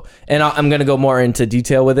 So, and I'm going to go more into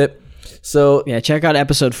detail with it. So Yeah, check out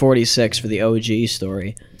episode 46 for the OG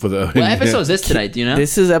story. For the what episode is this tonight? Do you know?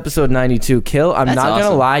 this is episode 92. Kill. I'm That's not gonna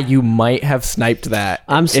awesome. lie, you might have sniped that.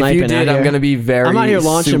 I'm If sniping you out did, I'm here. gonna be very. I'm out here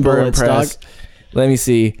launching super bullets, impressed. Let me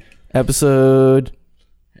see. Episode.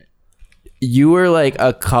 You were like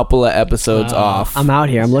a couple of episodes off. I'm out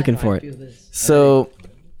here. I'm looking for it. So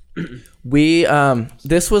we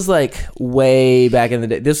this was like way back in the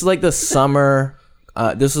day. This was like the summer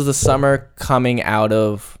this was the summer coming out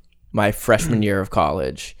of my freshman year of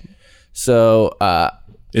college. So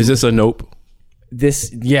Is this a nope?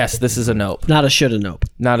 this is a nope. Not a shoulda nope.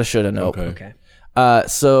 Not a shoulda nope. Okay.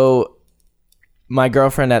 So my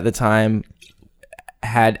girlfriend at the time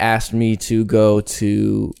had asked me to go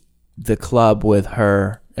to the club with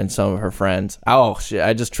her and some of her friends. Oh shit,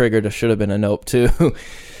 I just triggered a should have been a nope too.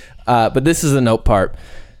 But this is the nope part.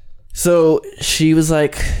 So she was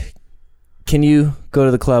like, can you go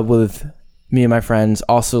to the club with me and my friends?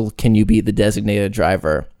 Also, can you be the designated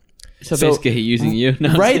driver? So basically using you.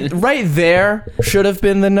 No, Right there should have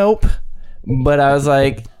been the nope. But I was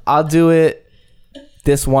like, I'll do it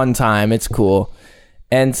this one time. It's cool.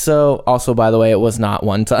 And so, also, by the way, it was not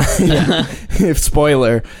one time.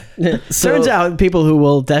 Spoiler. Turns out people who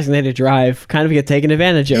will designated drive kind of get taken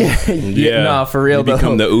advantage of. Yeah. No, for real, You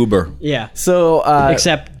become though. the Uber. Yeah. So,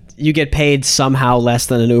 Except you get paid somehow less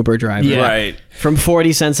than an Uber driver. Yeah. Right. From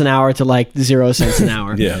 40 cents an hour to like 0 cents an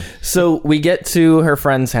hour. Yeah. so we get to her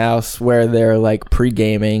friend's house where they're like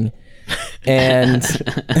pre-gaming. And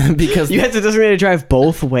because, You had to designated drive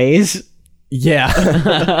both ways.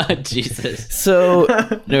 yeah. Jesus. So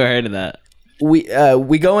Never heard of that. we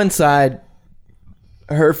go inside.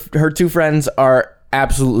 Her two friends are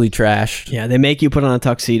absolutely trashed. Yeah, they make you put on a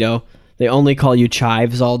tuxedo. They only call you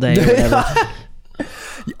chives all day. Or whatever.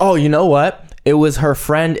 Oh, you know what? It was her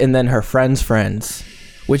friend and then her friend's friends,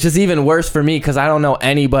 which is even worse for me because I don't know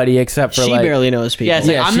anybody except for She like. barely knows people. Yeah, it's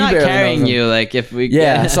like, Yeah, I'm she not barely carrying knows him. you. Like if we.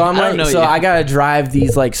 Yeah, so I'm I don't like, know so you. I gotta drive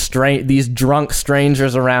these like these drunk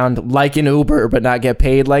strangers around like an Uber, but not get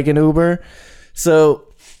paid like an Uber. So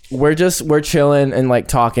we're chilling and like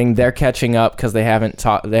talking. They're catching up because they haven't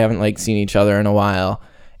like seen each other in a while,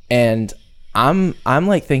 and I'm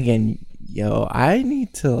like thinking, yo, I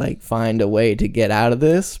need to like find a way to get out of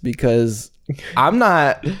this because I'm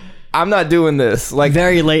not doing this. Like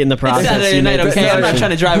Very late in the process. Saturday you night, made the okay? I'm not decision.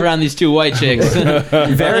 trying to drive around these two white chicks.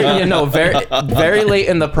 very late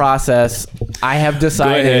in the process. I have Go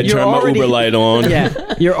decided. ahead. You're Turn my already- Uber light on.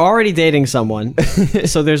 Yeah, you're already dating someone,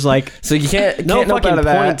 so there's like So you can't no nope fucking out of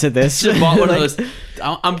that. point to this. Just bought one of those.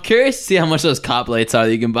 I'm curious to see how much those cop lights are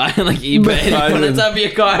that you can buy on like eBay. I Put on didn't- top of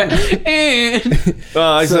your car.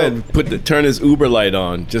 I said, turn his Uber light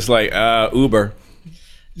on, just like Uber.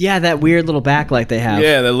 Yeah, that weird little backlight they have.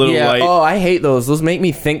 Yeah, that little Yeah. light. Oh, I hate those. Those make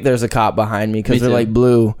me think there's a cop behind me Me because they're too. like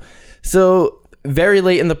blue. So very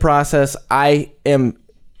late in the process, I am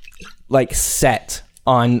like set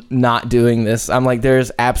on not doing this. I'm like, there's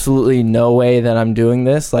absolutely no way that I'm doing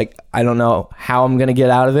this. Like, I don't know how I'm gonna get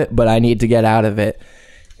out of it, but I need to get out of it.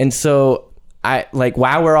 And so I like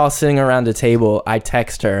while we're all sitting around the table, I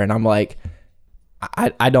text her and I'm like,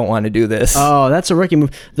 I don't want to do this. Oh, that's a rookie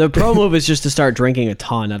move. The pro move is just to start drinking a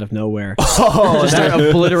ton out of nowhere. Oh, Just start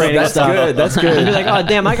obliterating that's stuff. good. That's And good. be like, oh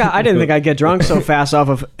damn, I didn't think I'd get drunk so fast off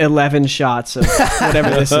of 11 shots of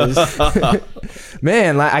whatever this is.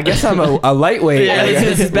 Man, like, I guess I'm a lightweight. Yeah,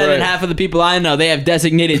 this is better than half of the people I know. They have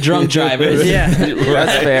designated drunk drivers. Yeah.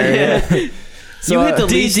 That's fair. Yeah. So, You hit the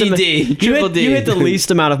least DDD, triple D. You hit the least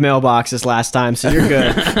amount of mailboxes last time, so you're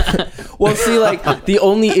good. well, see, like the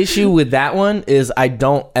only issue with that one is I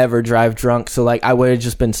don't ever drive drunk, so like I would have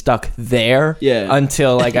just been stuck there, Yeah.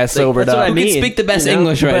 until like I sobered that's what up. I Who mean. can speak the best You know?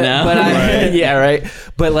 English right now? But I, Right. yeah, right.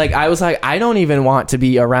 But like I was like, I don't even want to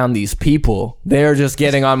be around these people. They're just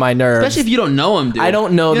getting on my nerves. Especially if you don't know them, dude. I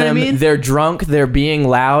don't know You them. What I mean? They're drunk. They're being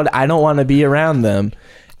loud. I don't want to be around them.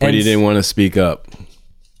 But he didn't want to speak up.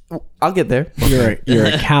 I'll get there. You're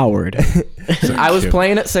a coward. I was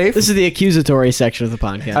playing it safe. This is the accusatory section of the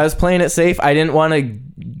podcast. I was playing it safe. I didn't want to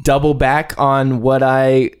double back on what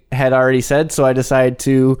I had already said, so I decided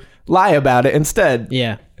to lie about it instead.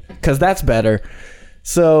 Yeah. Because that's better.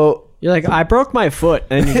 So You're like, I broke my foot,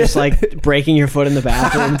 and you're just like breaking your foot in the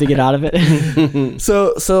bathroom to get out of it.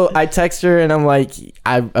 so I text her and I'm like,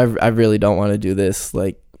 I really don't want to do this.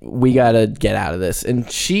 Like, we gotta get out of this. And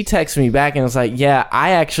she texts me back and was like, yeah,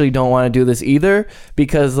 I actually don't want to do this either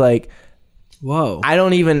because like Whoa.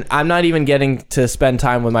 I'm not even getting to spend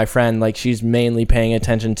time with my friend. Like, she's mainly paying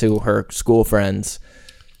attention to her school friends.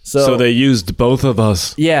 So they used both of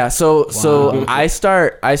us. Yeah, so I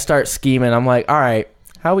start scheming. I'm like, all right,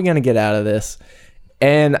 how are we gonna get out of this?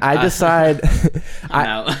 And I decide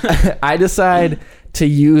I decide to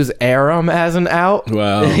use Aram as an out.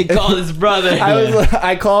 Wow. He called his brother.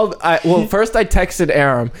 First I texted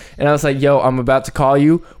Aram and I was like, yo, I'm about to call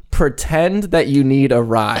you. Pretend that you need a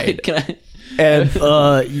ride. Can I? And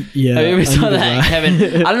Yeah. Have you ever saw that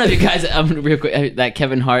Kevin? I don't know if you guys. Real quick, that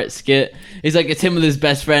Kevin Hart skit. He's like, it's him with his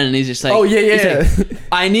best friend, and he's just like, Oh, yeah, he's yeah. like,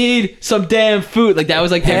 I need some damn food. Like that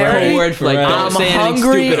was like the Harry, code word for like, right. don't I'm say anything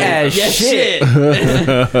hungry stupid. as Yeah, shit. shit.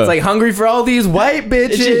 it's like hungry for all these white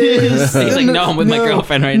bitches. He's like, no, I'm with my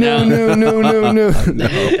girlfriend right now. No.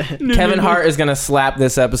 Kevin Hart is gonna slap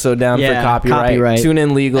this episode down for Yeah, copyright. copyright. Tune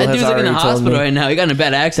in legal That has dude's like in already the told hospital me. right now. He got in a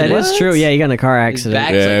bad That accident. is true. Yeah, you got in a car accident.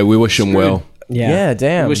 Back- Yeah, we wish him well. Yeah,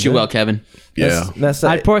 damn. Wish you well, Kevin. Yeah. That's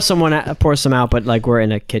I'd pour some out, but like we're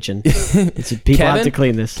in a kitchen. People have Kevin? to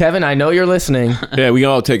clean this. Kevin, I know you're listening. Yeah, we can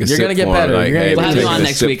all take a You're sip gonna get for him, better. Like, You're gonna hey, get we're better. taking We'll have a you on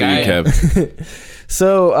next sip week, for you, all right? Kev.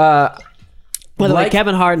 So, By the way, like-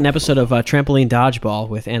 Kevin Hart, an episode of Trampoline Dodgeball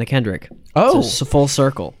with Anna Kendrick. Oh. It's a full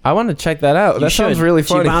circle. I want to check that out. You That sounds should. really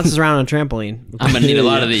funny. She bounces around on a trampoline. I'm gonna need a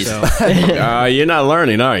lot of these. You're not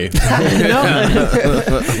learning, are you?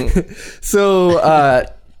 So,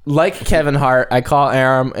 like Kevin Hart, I call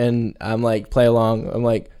Aram and I'm like, play along. I'm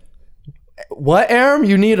like, what, Aram?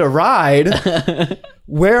 You need a ride?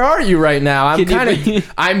 Where are you right now?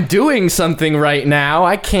 I'm doing something right now.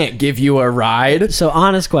 I can't give you a ride. So,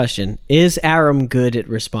 honest question: is Aram good at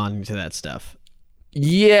responding to that stuff?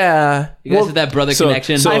 Yeah. You guys have that brother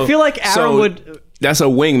connection. I feel like Aram would. That's a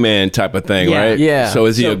wingman type of thing, Yeah. right? Yeah. So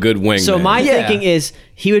is he a good wingman? So my Yeah. thinking is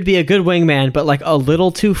he would be a good wingman, but like a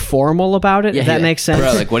little too formal about it. Yeah, if that yeah. makes sense.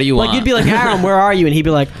 Bro, like, what do you Like want? you'd be like, Aram, where are you? And he'd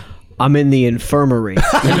be like, I'm in the infirmary.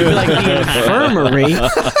 And you'd be like, the infirmary?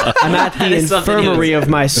 I'm at the is something he infirmary of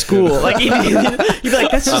my school. Like you'd be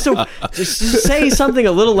like, that's just say something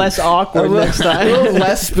a little less awkward next A time. little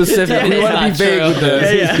less specific. We want to be vague with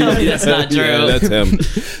this. That's not true. Yeah, that's him.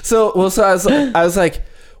 So I was like,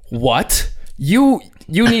 what? You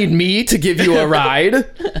need me to give you a ride?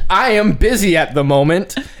 I am busy at the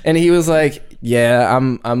moment. And he was like, yeah,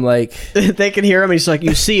 I'm like, They can hear him. And he's like,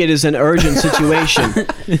 you see, it is an urgent situation.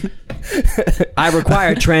 I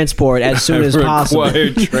require transport as soon as possible.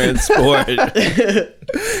 Required transport.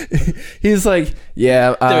 he's like,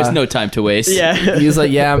 yeah. There was no time to waste. Yeah. He was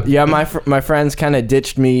like, yeah. My friends kind of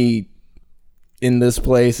ditched me in this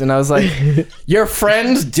place, and I was like, your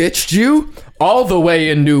friends ditched you all the way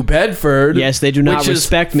in New Bedford. Yes, they do not which is-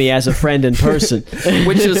 respect me as a friend in person.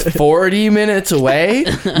 which is 40 minutes away,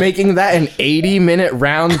 making that an 80-minute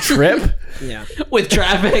round trip Yeah. With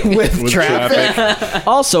traffic. with traffic.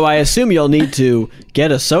 Also, I assume you'll need to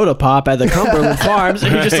get a soda pop at the Cumberland Farms.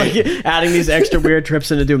 And you're just like adding these extra weird trips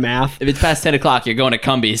in to do math. If it's past 10 o'clock, you're going to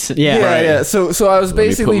Cumbies. Yeah. Yeah. So I was Let me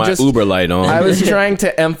basically put my just Uber light on. I was trying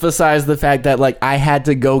to emphasize the fact that like I had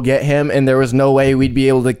to go get him, and there was no way we'd be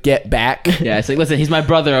able to get back. Yeah, it's like, listen, he's my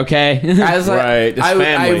brother, okay? I was like, Right, it's I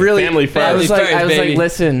family. really, Family I was first. like, Family first, baby.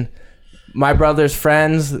 listen, my brother's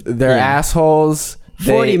friends, they're assholes.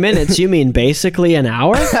 40 minutes, you mean basically an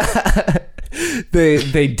hour?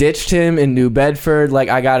 They ditched him in New Bedford. Like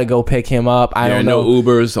I got to go pick him up. I There are don't no know.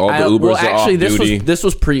 Ubers. All the Ubers well, are actually, off duty. this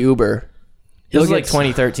was pre-Uber. This He'll was like get-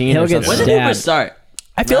 2013 he'll or get something. When did Dad. Uber start?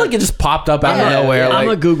 I feel like it just popped up out of Yeah, nowhere. yeah. I'm Like,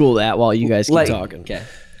 gonna Google that while you guys keep Like- talking. Okay.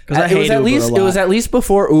 Because I it hate was at Uber least a it lot. was at least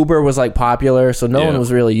before Uber was like popular, so no Yeah. one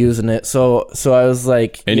was really using it. So I was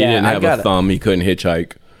like, and yeah, he didn't I have got a thumb. He couldn't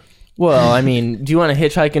hitchhike. Well, I mean, do you want to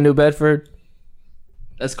hitchhike in New Bedford?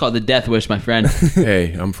 That's called the death wish, my friend.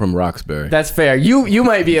 Hey, I'm from Roxbury. That's fair. You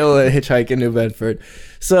might be able to hitchhike in New Bedford.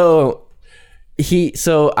 So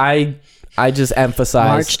I just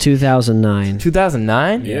emphasized March 2009.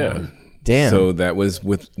 2009. yeah. Damn. So that was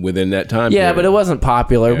within that time. Yeah, period. but it wasn't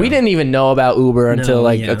popular. We Yeah. didn't even know about Uber until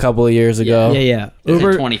like yeah. a couple of years ago. Yeah. It was in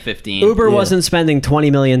Uber 2015. Uber Yeah. wasn't spending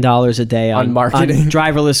 $20 million a day On marketing. on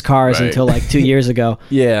driverless cars Right. until like 2 years ago.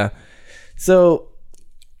 Yeah. So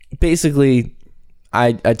basically,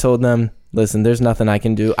 I told them, listen, there's nothing I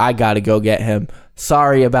can do. I got to go get him.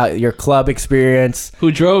 Sorry about your club experience.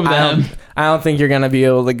 Who drove I them? don't think you're going to be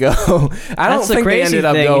able to go. I don't That's the think they crazy ended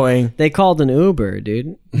up thing. going. They called an Uber,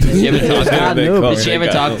 dude. Did she ever talk to Not They an Uber. called- Did she they ever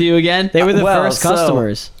got talk him. to you again? They were the Well, first so-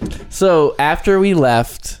 customers. So after we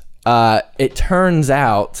left, it turns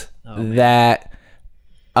out that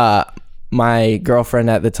my girlfriend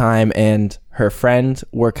at the time and her friend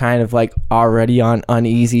were kind of like already on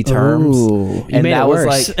uneasy terms. Ooh, you and made that it was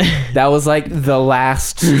worse. like the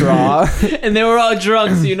last straw. And they were all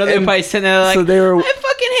drunk, so you know they're probably sitting there like, so they were I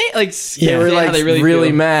fucking hate, like, they were how like they really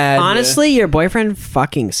feel. mad. Honestly, your boyfriend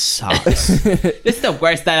fucking sucks. This is the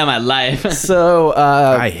worst night of my life. So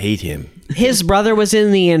I hate him. His brother was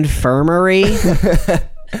in the infirmary.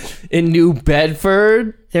 in New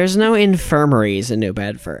Bedford, There's no infirmaries in New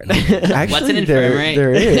Bedford. actually, What's an infirmary?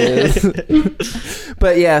 there is.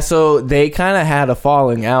 But yeah, so they kind of had a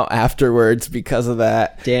falling out afterwards because of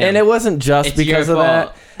that. Damn. And it wasn't just It's because your of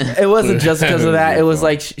that. fault. It wasn't just because of that. It was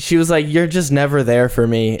like she was like, "You're just never there for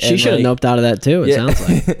me." She should have noped out of that too. It sounds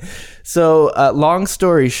like. So, long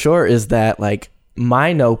story short is that like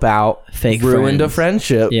my nope out Fake ruined friends. a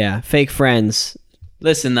friendship. Yeah, fake friends.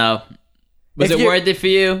 Listen though, was If it you- worth it for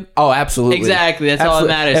you? Oh, absolutely. Exactly. That's all that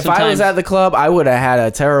matters. If I was Sometimes- at the club, I would have had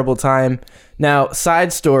a terrible time. Now,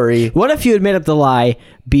 side story. What if you had made up the lie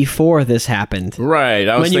before this happened? Right.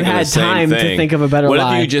 I was When you thinking had the same time to thing. think of a better what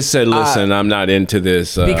lie? if you just said, listen, I'm not into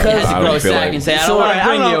this. Because- I Grow don't feel sack like... and say, I So don't want I to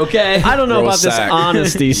bring don't you, know. okay? I don't know Grow about this sack.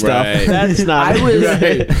 honesty stuff. Right. That's not. I was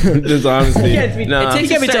This honesty. It No. takes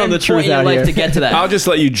can't a be telling certain the truth point in your out life here. to get to that. I'll just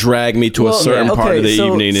let you drag me to a certain part of the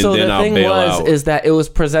evening, and then I'll bail out. Is that it was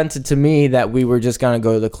presented to me that we were just gonna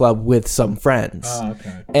go to the club with some friends.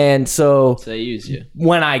 And so So they use you.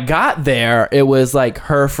 when I got there, it was like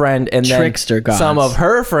her friend and then Trickster gods. some of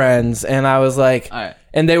her friends, and I was like, All right.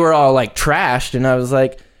 and they were all like trashed, and I was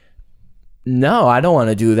like, no, I don't want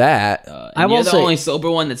to do that. I will You're the say- only sober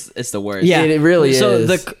one. It's the worst. Yeah, It really so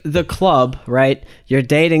is. the club, right? You're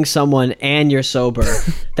dating someone and you're sober.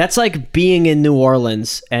 That's like being in New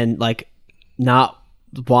Orleans and like not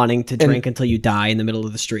wanting to drink until you die in the middle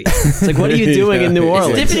of the street. It's like, what are you doing in New It's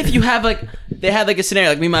Orleans? different if you have like they had like a scenario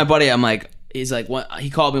like me and my buddy. I'm like he's like he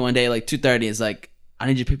called me one day like 2:30. He's like I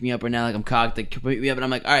need you to pick me up right now. Like I'm cocked. Like pick me up, and I'm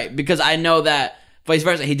like all right because I know that vice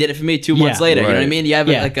versa. He did it for me 2 months Yeah. later. You know what I Right. mean? You have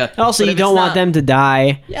Yeah. like a also, but you if don't it's want not- them to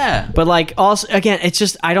die. Yeah. But like also again, it's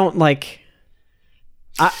just I don't like.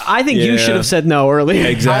 I think you Yeah. should have said no earlier.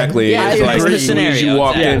 Exactly. Yeah, It's I like agree. as soon as you Scenario,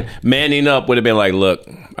 walked in, exactly. manning up would have been like, look,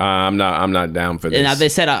 I'm not down for this. And now they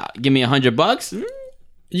said give me $100.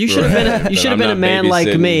 You should have been. But You should have I'm been a not man like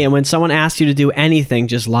babysitting. me, and when someone asks you to do anything,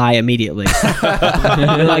 just lie immediately. You're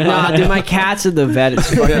like, nah, dude, my cat's at the vet.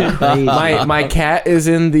 It's fucking crazy. My cat is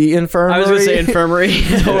in the infirmary. I was gonna say infirmary.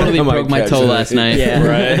 Totally Oh my broke my God. toe last night. Yeah.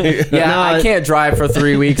 Right. yeah, No, I can't drive for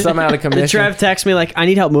 3 weeks. I'm out of commission. Trev texts me like, I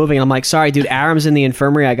need help moving. I'm like, sorry, dude, Aram's in the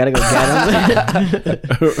infirmary. I gotta go get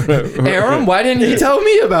him. Aaron, why didn't you tell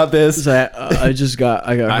me about this? So I just got.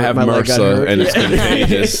 I I have my leg got MRSA hurt. and it's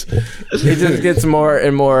contagious. It just gets more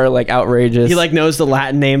and more like outrageous. He like knows the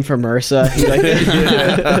Latin name for MRSA. He, like,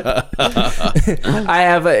 I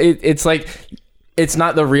have it's like it's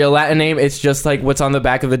not the real Latin name. It's just like what's on the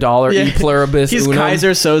back of the dollar. Yeah. E pluribus he's unum.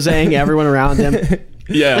 Kaiser Sozang everyone around him.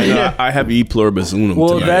 Yeah, no, I have E pluribus unum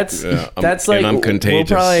Well, tonight. that's like and I'm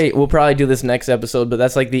contagious. We'll probably do this next episode, but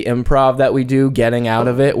that's like the improv that we do, getting out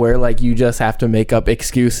of it, where like you just have to make up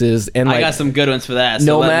excuses and I like got some good ones for that. So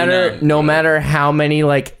no let me matter know. no matter how many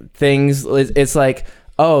like things it's like,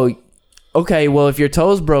 oh, okay, well if your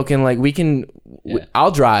toe's broken, like we can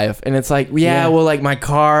I'll drive, and it's like Yeah. well like my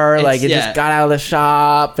car like it yeah. just got out of the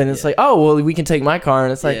shop, and it's like, oh well we can take my car,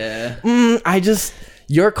 and it's like I just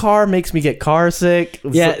your car makes me get car sick.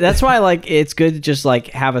 Yeah, that's why like it's good to just like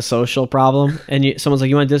have a social problem, and someone's like,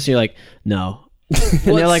 "You want this?" And you're like, "No," and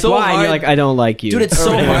Well, they're it's like, so "Why?" And hard. you're like, "I don't like you." Dude, it's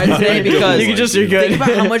so hard today because You can just- you're good. think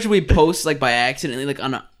about how much we post like by accident, like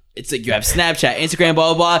on a. It's like you have Snapchat, Instagram,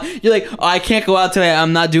 blah blah blah. You're like, oh, I can't go out today.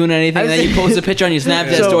 I'm not doing anything. And then you post a picture on your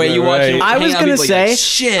Snapchat So- story. You watch. Right. I was gonna say,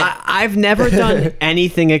 shit. I've never done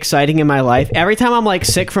anything exciting in my life. Every time I'm like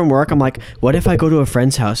sick from work, I'm like, what if I go to a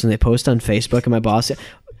friend's house and they post on Facebook and my boss?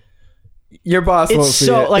 your boss won't It's see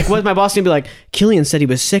so it. like, what my boss gonna be like? Killian said he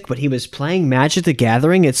was sick, but he was playing Magic the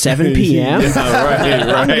Gathering at 7 p.m.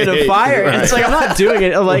 I'm gonna fire. It's like I'm not doing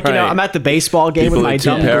it. I'm like, you know, Right. I'm at the baseball game People with my are too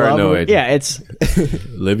dumb glove. paranoid. Yeah, it's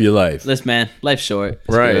Live your life. Listen, man, life's short.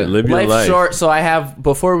 Let's Right. do it. Live your Life's life. short, so I have,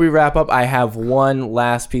 before we wrap up, I have one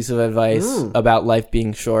last piece of advice about life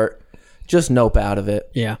being short. Just nope out of it.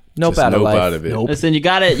 yeah. Nope Just out of nope life. out of it. Listen, you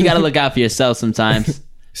gotta look out for yourself sometimes.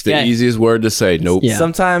 It's the Yeah. easiest word to say. Nope. Yeah.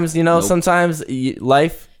 Sometimes, you know, sometimes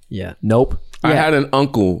life, Yeah. nope. I had an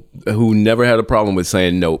uncle who never had a problem with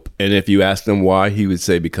saying nope. And if you asked him why, he would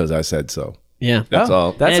say, because I said so. Yeah. That's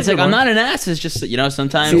all. That's and it's a like good I'm one. not an ass. It's just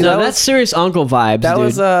sometimes. See, No, that was- that's serious uncle vibes. That dude.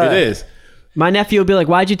 was It is. My nephew would be like,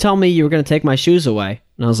 "Why'd you tell me you were going to take my shoes away?"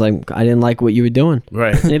 And I was like, "I didn't like what you were doing."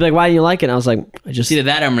 Right. And he'd be like, "Why didn't you like it?" And I was like, "I just, It's either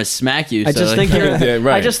that or I'm gonna smack you. I so, just like, think you're, Yeah,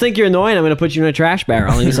 right. I just think you're annoying. I'm going to put you in a trash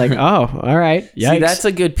barrel." And he's like, "Oh, all right." See, Yikes. that's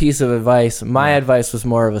a good piece of advice. My advice was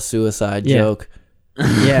more of a suicide Yeah. joke.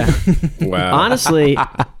 yeah. Wow. Honestly,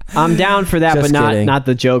 I'm down for that, Just but kidding. not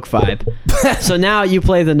the joke vibe. So now you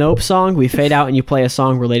play the Nope song. We fade out, and you play a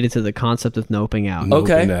song related to the concept of noping out.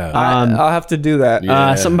 Okay. Noping out. I'll have to do that.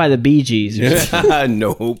 Yeah. Something by the Bee Gees.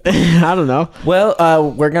 Nope. I don't know. Well,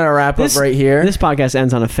 we're going to wrap up right here. This podcast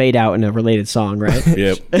ends on a fade out and a related song, right?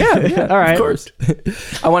 Yep. yeah, All right. of course.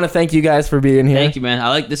 I want to thank you guys for being here. Thank you, man. I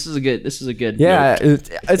like this. Is a good. Yeah,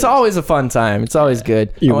 it's always a fun time. It's always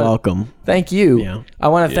good. You're I wanna- welcome. Thank you. Yeah. I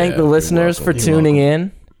want to thank Yeah, the you're listeners welcome. for tuning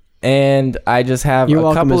in. and I just have You're a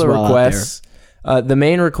welcome couple as of well out requests. The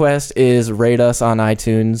main request is rate us on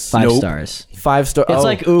iTunes. 5 Nope. stars. 5-star. It's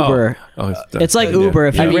like Uber. It's like Uber.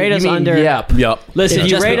 If you rate us under, Yep. Listen, If you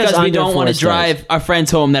just rate us because we under don't want 4 to drive our friends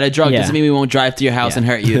home that are drunk Yeah. doesn't mean we won't drive to your house and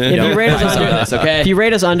hurt you. if you rate us under, this, okay? if you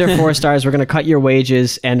rate us under 4 stars, we're gonna cut your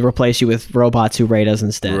wages and replace you with robots who rate us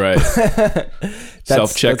instead. Right.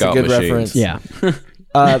 Self-checkout that's a good machines. reference.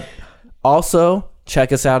 Yeah. Also,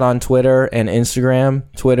 check us out on Twitter and Instagram.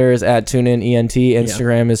 Twitter is at TuneInENT.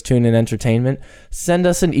 Instagram is TuneIn Entertainment. Send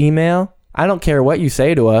us an email. I don't care what you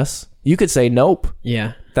say to us. You could say nope.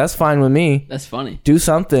 Yeah. That's fine with me. That's funny. Do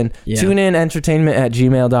something. Yeah.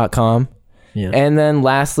 TuneInEntertainment@gmail.com. Yeah. And then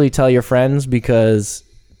lastly, tell your friends because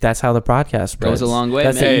that's how the podcast spreads. Goes a long way,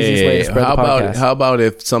 That's man. the easiest way to spread how the about podcast. how about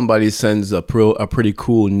if somebody sends a pretty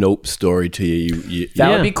cool nope story to you? that Yeah.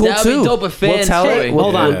 would be cool That would be too. dope if We'll fans- tell Hey, it.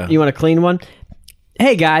 Hold Yeah. on. You want a clean one?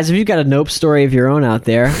 Hey guys, if you've got a nope story of your own out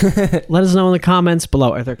there, let us know in the comments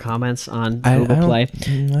below. Are there comments on Google Play?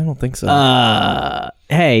 I don't think so.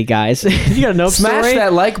 Hey guys, if you got a nope Smash story,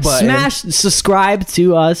 that like button. subscribe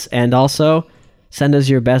to us, and also send us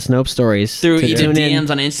your best nope stories Through to either tune in- DMs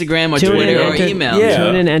on Instagram or tune in Twitter or enter- email. Yeah.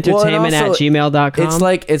 Tune in entertainment Well, and also, at gmail.com.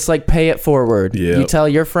 it's like pay it forward. Yep. You tell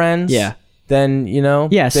your friends. Yeah. Then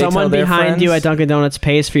yeah, they someone tell their behind you friends, at Dunkin' Donuts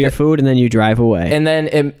pays for your food, and then you drive away. and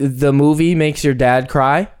then the movie makes your dad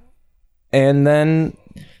cry, and then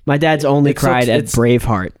My dad's only It's cried okay- at it's-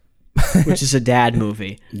 Braveheart, which is a dad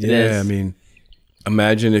movie. It Yeah, is. I mean,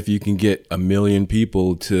 imagine if you can get 1 million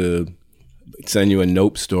people to send you a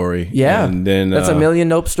nope story. yeah, and then that's a million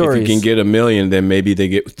nope stories. If you can get 1 million, then maybe they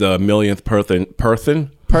get the millionth person. Perfect.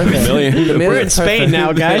 Million. The We're in millionth Spain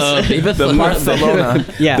now, guys. The Barcelona.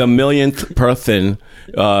 Yeah. The millionth person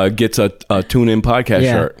gets a Tune In podcast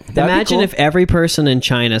shirt. be Imagine cool. if every person in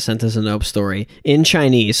China sent us a nope story in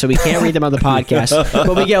Chinese, so we can't read them on the podcast,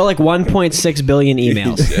 but we get like 1.6 billion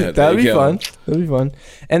emails. Yeah, there That'd you be go. fun. That'd be fun.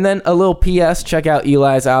 And then a little PS. Check out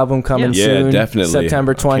Eli's album coming Yeah, soon. definitely.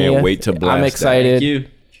 September I can't 20th. wait to blast I'm that. excited. Thank you.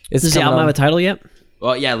 It's Does the coming album on- have a title yet?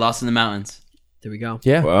 Well, yeah, Lost in the Mountains. There we go.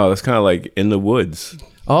 Yeah. Wow, that's kind of like In the Woods.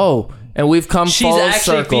 Oh, and we've come She's full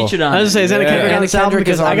actually circle. featured on I was it. gonna say, is that a Yeah. Kendrick on this album? Kendrick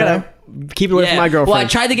is Because I on gotta keep it away from my girlfriend. Well, I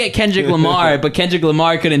tried to get Kendrick Lamar, but Kendrick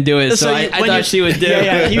Lamar couldn't do it, so I when thought she would do it.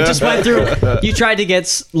 Yeah, you just went through. You tried to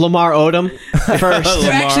get Lamar Odom first.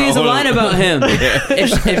 There actually is a Lamar line Odom. about him.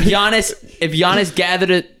 if Giannis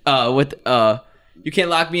gathered it with you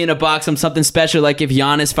can't lock me in a box. I'm something special. Like if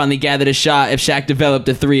Giannis finally gathered a shot, if Shaq developed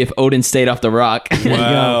a 3, if Odin stayed off the rock.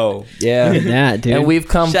 Wow. Yeah. Look at that, dude. And we've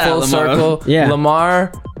come Shout out full Lamar. circle. Yeah.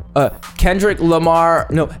 Lamar, Kendrick Lamar,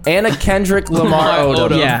 no, Anna Kendrick Lamar Lamar Odom.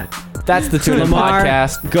 Odom. yeah, That's the Tune In Lamar,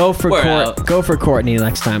 podcast. go for We're out. Go for Courtney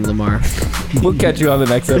next time, Lamar. We'll catch you on the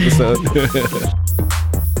next episode.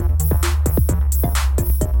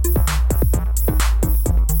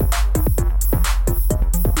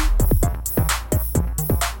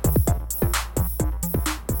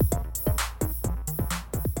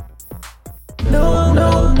 No,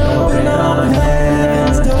 they don't hate.